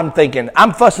 I'm thinking,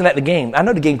 I'm fussing at the game. I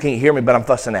know the game can't hear me, but I'm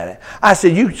fussing at it. I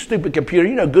said, you stupid computer,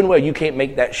 you know good and well you can't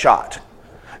make that shot.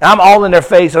 And I'm all in their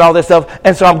face and all this stuff.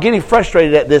 And so I'm getting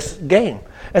frustrated at this game.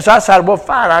 And so I decided, well,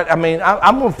 fine.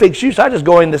 I'm going to fix you. So I just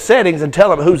go into settings and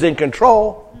tell them who's in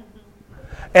control.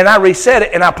 And I reset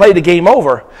it, and I played the game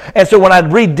over. And so when I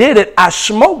redid it, I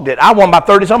smoked it. I won by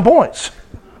 30-some points.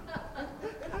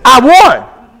 I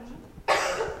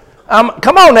won.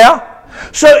 Come on now.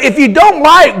 So if you don't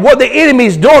like what the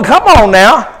enemy's doing, come on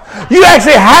now. You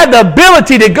actually have the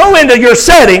ability to go into your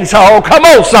settings. Oh, come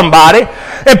on, somebody.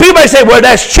 And people may say, well,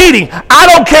 that's cheating. I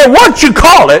don't care what you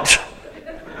call it.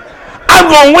 I'm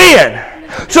going to win.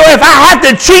 So if I have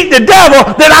to cheat the devil,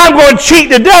 then I'm going to cheat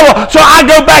the devil. So I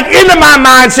go back into my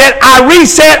mindset, I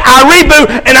reset, I reboot,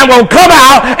 and I'm going to come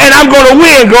out, and I'm going to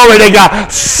win. Glory to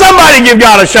God. Somebody give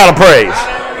God a shout of praise.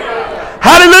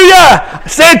 Hallelujah.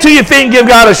 Stand to your feet and give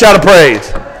God a shout of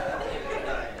praise.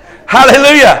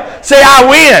 Hallelujah. Say, I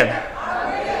win.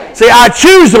 Say, I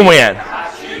choose to win.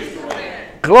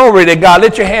 Glory to God.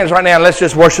 Lift your hands right now and let's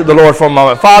just worship the Lord for a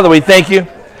moment. Father, we thank you.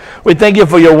 We thank you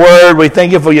for your word. We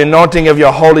thank you for your anointing of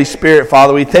your Holy Spirit,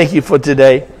 Father. We thank you for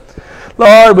today.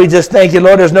 Lord, we just thank you.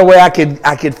 Lord, there's no way I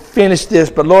could finish this,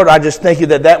 but Lord, I just thank you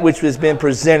that which has been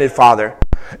presented, Father,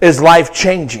 is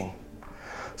life-changing.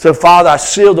 So, Father, I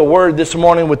seal the word this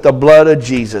morning with the blood of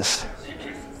Jesus.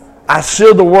 I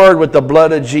seal the word with the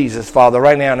blood of Jesus, Father,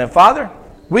 right now. And, Father,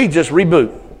 we just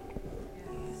reboot.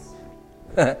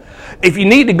 If you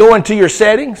need to go into your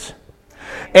settings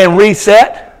and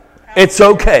reset, it's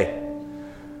okay.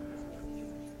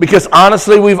 Because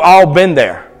honestly, we've all been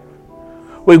there.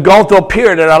 We've gone through a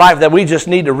period in our life that we just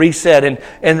need to reset.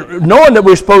 And knowing that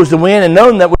we're supposed to win and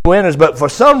knowing that we're winners, but for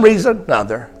some reason,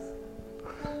 another,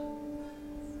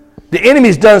 the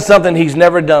enemy's done something he's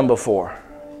never done before.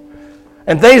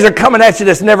 And things are coming at you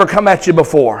that's never come at you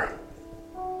before.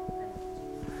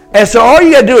 And so all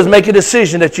you got to do is make a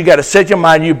decision that you got to set your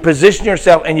mind, you position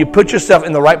yourself, and you put yourself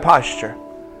in the right posture.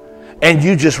 And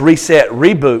you just reset,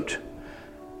 reboot,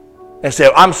 and say,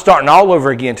 I'm starting all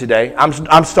over again today.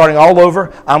 I'm starting all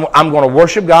over. I'm going to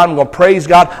worship God. I'm going to praise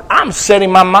God. I'm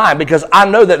setting my mind because I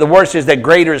know that the word says that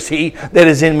greater is He that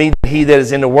is in me than he that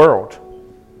is in the world.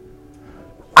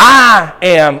 I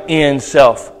am in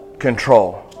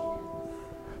self-control.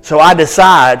 So I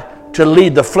decide to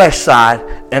leave the flesh side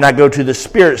and I go to the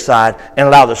spirit side and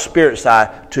allow the spirit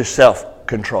side to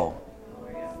self-control.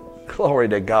 Glory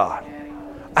to God.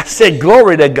 I said,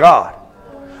 glory to God.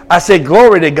 I said,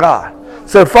 glory to God.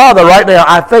 So, Father, right now,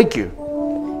 I thank you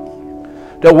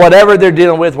that whatever they're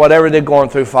dealing with, whatever they're going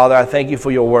through, Father, I thank you for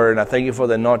your word, and I thank you for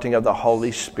the anointing of the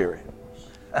Holy Spirit.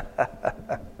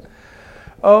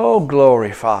 Oh,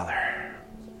 glory, Father.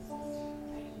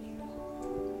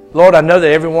 Lord, I know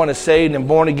that everyone is saved and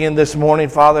born again this morning,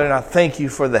 Father, and I thank you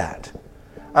for that.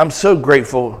 I'm so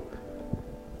grateful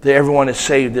that everyone is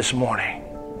saved this morning.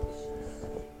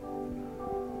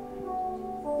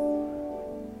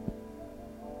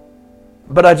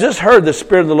 But I just heard the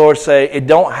Spirit of the Lord say, it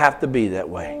don't have to be that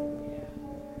way.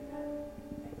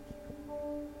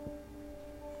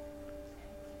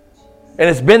 And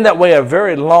it's been that way a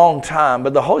very long time.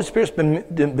 But the Holy Spirit's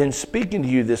been speaking to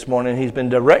you this morning. He's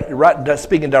been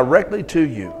speaking directly to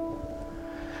you.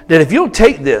 That if you'll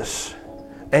take this,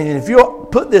 and if you'll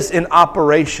put this in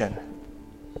operation,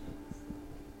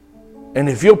 and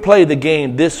if you'll play the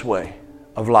game this way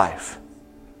of life,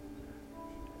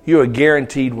 you're a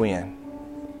guaranteed win.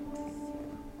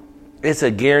 It's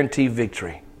a guaranteed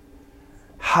victory.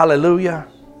 Hallelujah.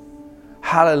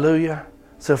 Hallelujah.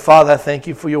 So, Father, I thank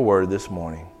you for your word this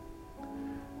morning.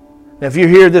 Now, if you're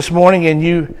here this morning and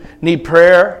you need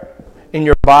prayer in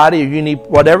your body, or you need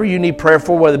whatever you need prayer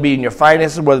for, whether it be in your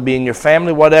finances, whether it be in your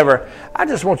family, whatever, I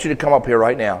just want you to come up here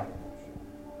right now.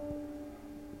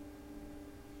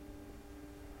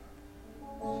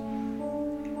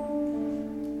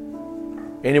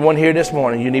 Anyone here this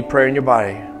morning, you need prayer in your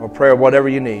body, or prayer, whatever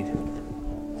you need.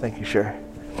 Thank you, Sherry.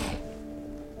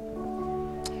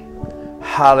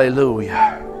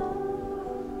 Hallelujah.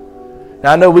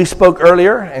 Now, I know we spoke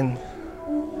earlier, and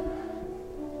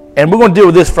we're going to deal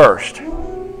with this first.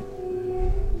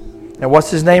 And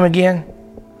what's his name again?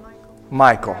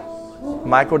 Michael.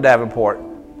 Michael Davenport.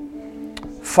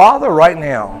 Father, right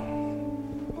now.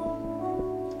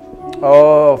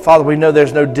 Oh, Father, we know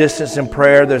there's no distance in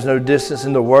prayer. There's no distance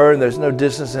in the Word. There's no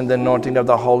distance in the anointing of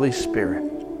the Holy Spirit.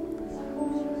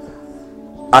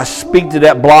 I speak to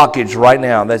that blockage right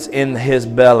now that's in his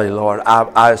belly, Lord.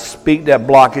 I speak that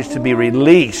blockage to be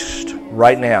released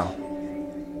right now.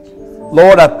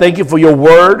 Lord, I thank you for your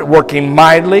word working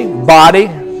mightily. Body,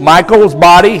 Michael's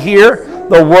body here,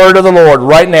 the word of the Lord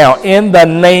right now. In the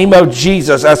name of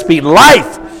Jesus, I speak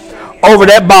life over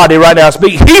that body right now. I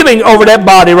speak healing over that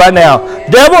body right now.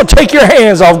 Devil, take your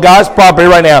hands off God's property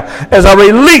right now as I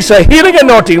release a healing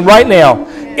anointing right now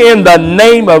in the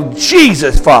name of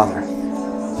Jesus, Father.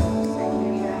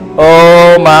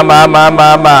 Oh, my.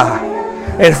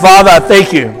 And Father, I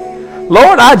thank you.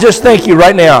 Lord, I just thank you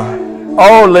right now.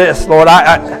 Oh, Lord,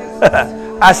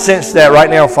 I sense that right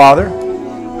now, Father.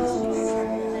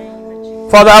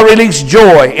 Father, I release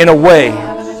joy in a way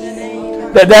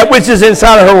that which is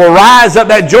inside of her will rise up.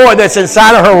 That joy that's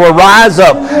inside of her will rise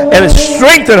up and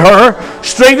strengthen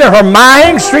her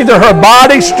mind, strengthen her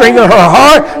body, strengthen her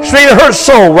heart, strengthen her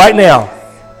soul right now.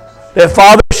 That,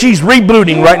 Father, she's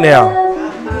rebooting right now.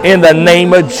 In the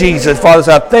name of Jesus. Father,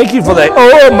 so I thank you for that.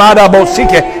 Oh,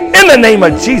 Madabosike. In the name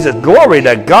of Jesus. Glory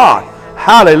to God.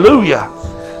 Hallelujah.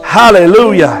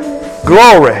 Hallelujah.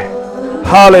 Glory.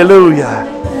 Hallelujah.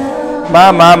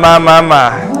 My.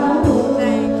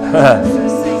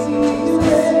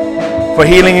 For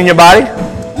healing in your body?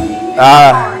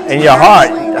 In your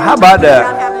heart. How about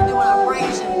that?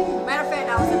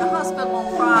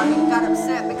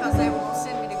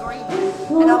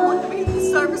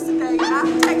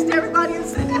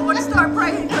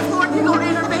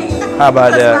 How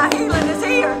about that? My healing is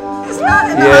here. It's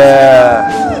not in the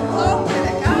hospital.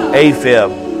 AFib.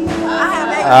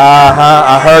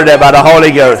 I heard that by the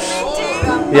Holy Ghost.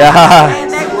 Yeah.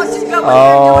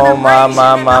 Oh, my.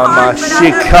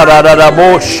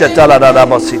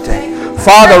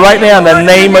 Father, right now in the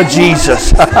name of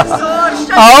Jesus.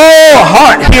 Oh,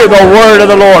 heart, hear the word of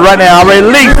the Lord right now. I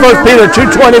release 1 Peter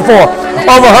 2:24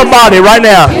 over her body right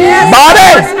now.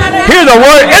 Body, hear the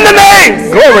word in the name.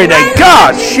 Glory to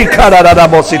God.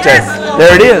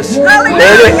 There it is. There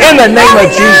it is. In the name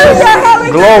of Jesus.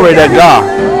 Glory to God.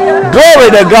 Glory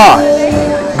to God.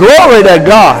 Glory to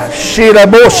God.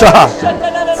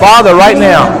 Father, right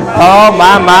now. Oh,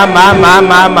 my.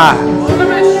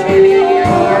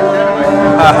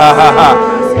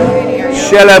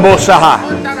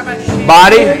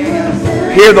 Body,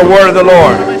 hear the word of the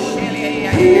Lord.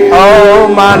 Oh,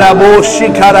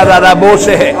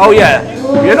 yeah.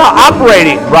 You're not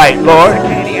operating right, Lord.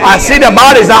 I see the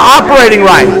body's not operating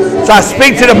right. So I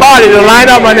speak to the body to line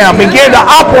up right now. Begin to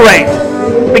operate.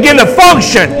 Begin to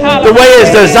function the way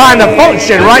it's designed to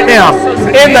function right now.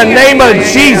 In the name of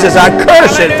Jesus, I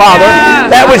curse it, Father.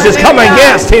 That which is coming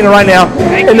against Tina right now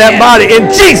in that body.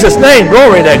 In Jesus' name,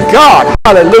 glory to God.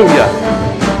 Hallelujah.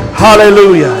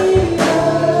 Hallelujah.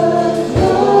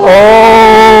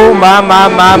 Oh, my.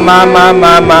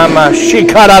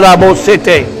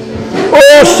 Shikarabosite.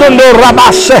 Oh, Sundo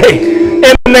Rabase.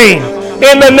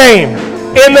 In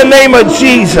the name of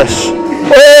Jesus.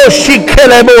 Oh,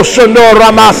 Shikelebo Sundo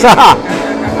Ramasa.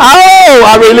 Oh,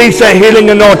 I release that healing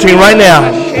anointing right now.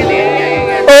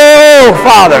 Oh,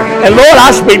 Father. And Lord,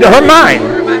 I speak to her mind.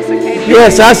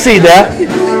 Yes, I see that.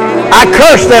 I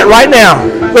curse that right now.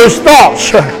 Those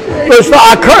thoughts.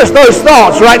 I curse those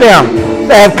thoughts right now.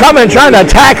 They have come and trying to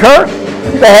attack her.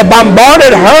 They have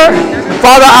bombarded her.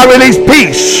 Father, I release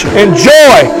peace and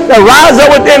joy that rise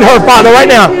up within her, Father, right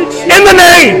now. In the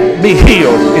name, be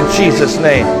healed in Jesus'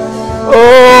 name.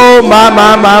 Oh, my.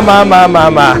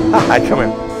 Come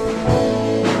here.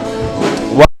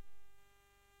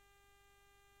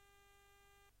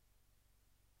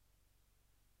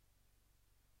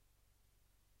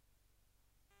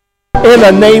 In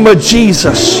the name of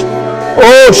Jesus.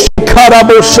 Oh,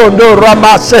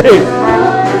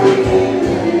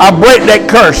 I break that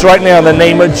curse right now in the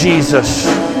name of Jesus.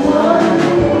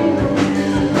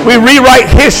 We rewrite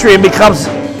history and becomes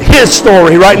His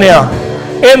story right now.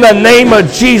 In the name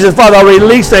of Jesus, Father, I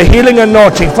release the healing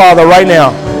anointing, Father, right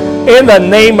now. In the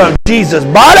name of Jesus.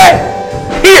 Body,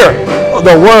 hear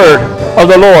the word of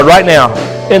the Lord right now.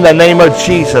 In the name of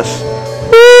Jesus.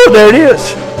 Woo, there it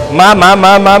is. My.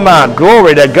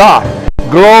 Glory to God.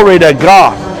 Glory to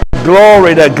God.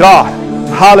 Glory to God.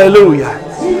 Hallelujah.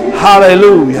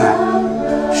 Hallelujah.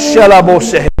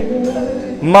 Shalaboseh.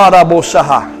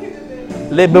 Marabosaha.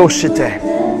 Lebosete.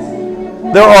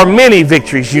 There are many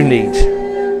victories you need.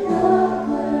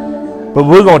 But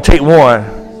we're going to take one.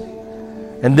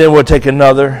 And then we'll take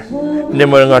another. And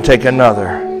then we're going to take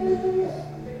another.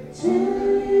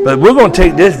 But we're going to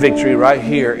take this victory right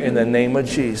here in the name of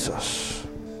Jesus.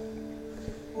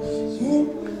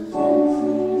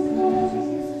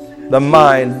 The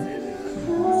mind.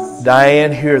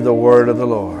 Diane, hear the word of the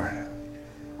Lord.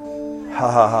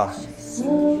 Ha ha ha.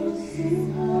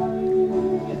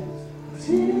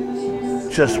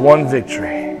 Just one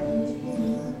victory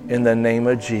in the name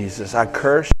of Jesus. I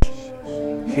curse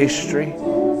history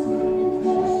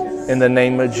in the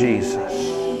name of Jesus.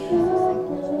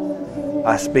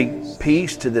 I speak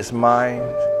peace to this mind,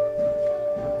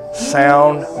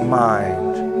 sound mind.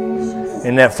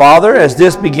 And that, Father, as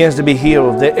this begins to be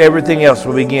healed, that everything else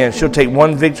will begin. She'll take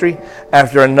one victory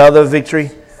after another victory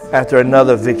after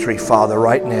another victory, Father,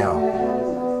 right now.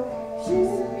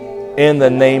 In the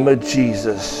name of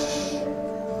Jesus.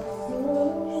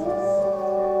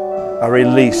 I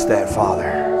release that,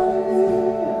 Father.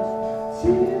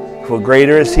 For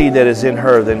greater is He that is in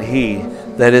her than he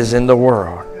that is in the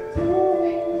world.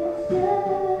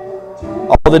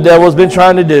 All the devil's been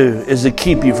trying to do is to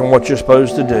keep you from what you're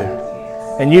supposed to do.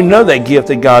 And you know that gift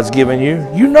that God's given you.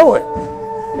 You know it.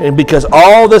 And because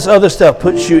all this other stuff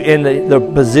puts you in the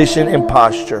position and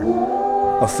posture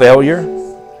of failure,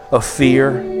 of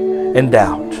fear, and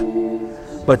doubt.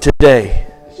 But today,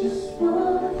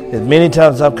 as many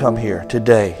times I've come here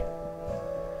today,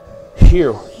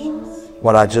 hear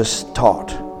what I just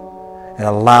taught and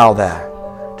allow that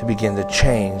to begin to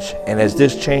change. And as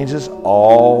this changes,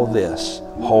 all this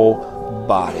whole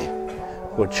body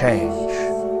will change.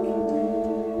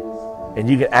 And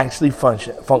you can actually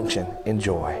function in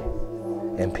joy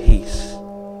and peace.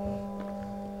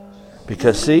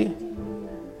 Because see,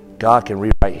 God can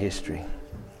rewrite history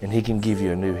and He can give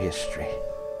you a new history.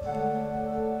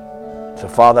 So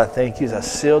Father, I thank You as I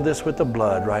seal this with the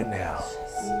blood right now.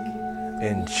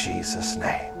 In Jesus'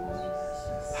 name.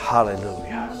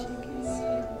 Hallelujah.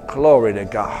 Glory to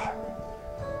God.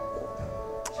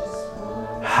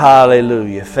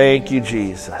 Hallelujah. Thank You,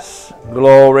 Jesus.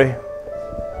 Glory.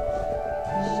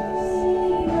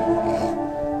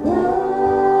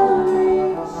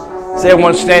 Does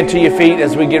everyone stand to your feet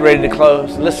as we get ready to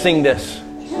close? Let's sing this.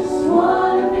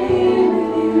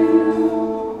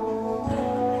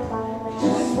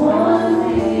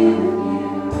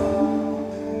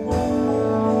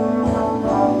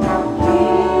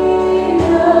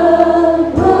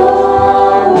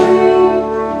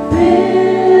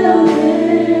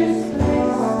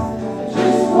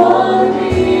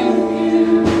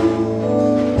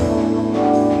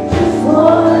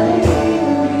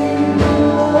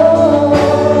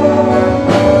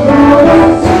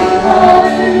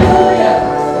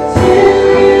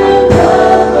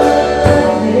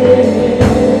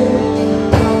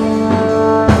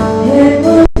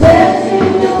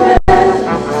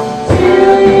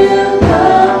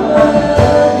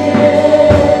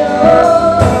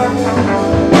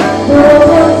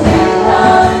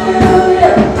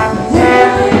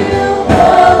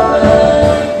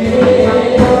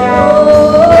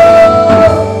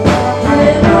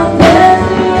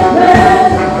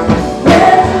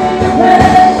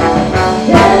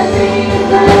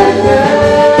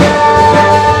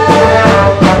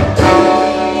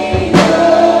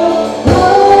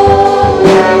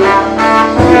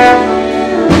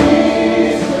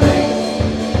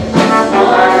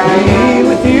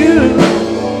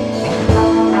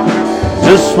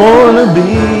 Just wanna be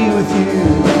with You,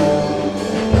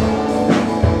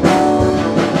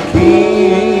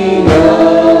 King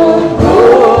of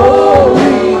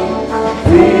glory,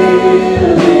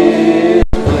 fill this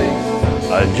place.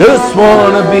 I just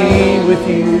wanna be with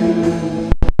You.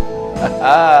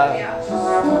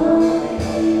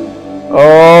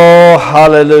 Oh,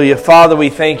 hallelujah. Father, we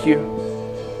thank You.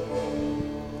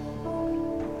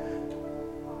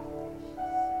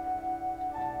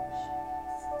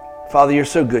 Father, You're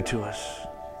so good to us.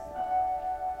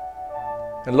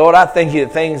 And Lord, I thank You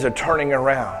that things are turning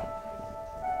around.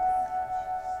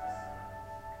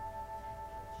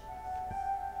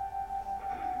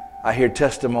 I hear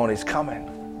testimonies coming.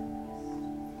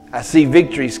 I see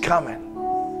victories coming.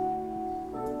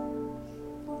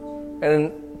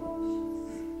 And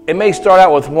it may start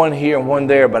out with one here and one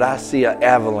there, but I see an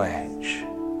avalanche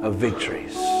of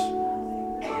victories.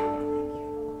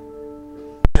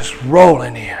 Just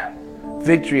rolling in.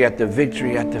 Victory after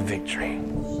victory after victory.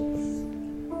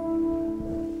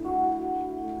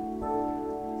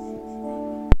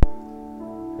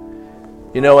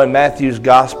 You know, in Matthew's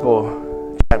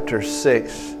Gospel, chapter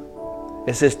 6,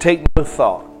 it says, take no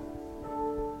thought,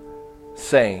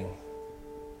 saying,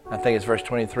 I think it's verse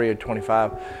 23 or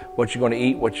 25, what you're going to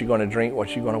eat, what you're going to drink,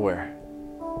 what you're going to wear.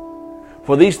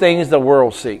 For these things the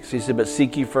world seeks. He said, but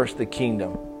seek ye first the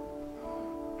kingdom.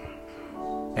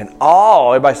 And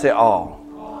all, everybody say all.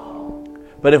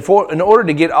 But in order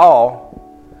to get all,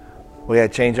 we have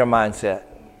to change our mindset.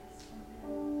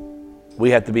 We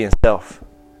have to be in self.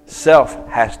 Self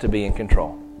has to be in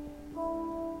control.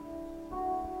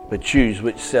 But choose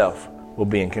which self will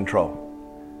be in control.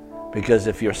 Because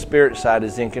if your spirit side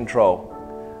is in control,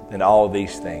 then all of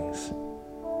these things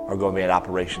are going to be in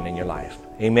operation in your life.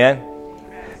 Amen?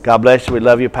 God bless you. We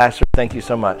love you, Pastor. Thank you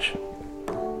so much.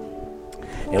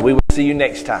 And we will see you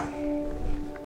next time.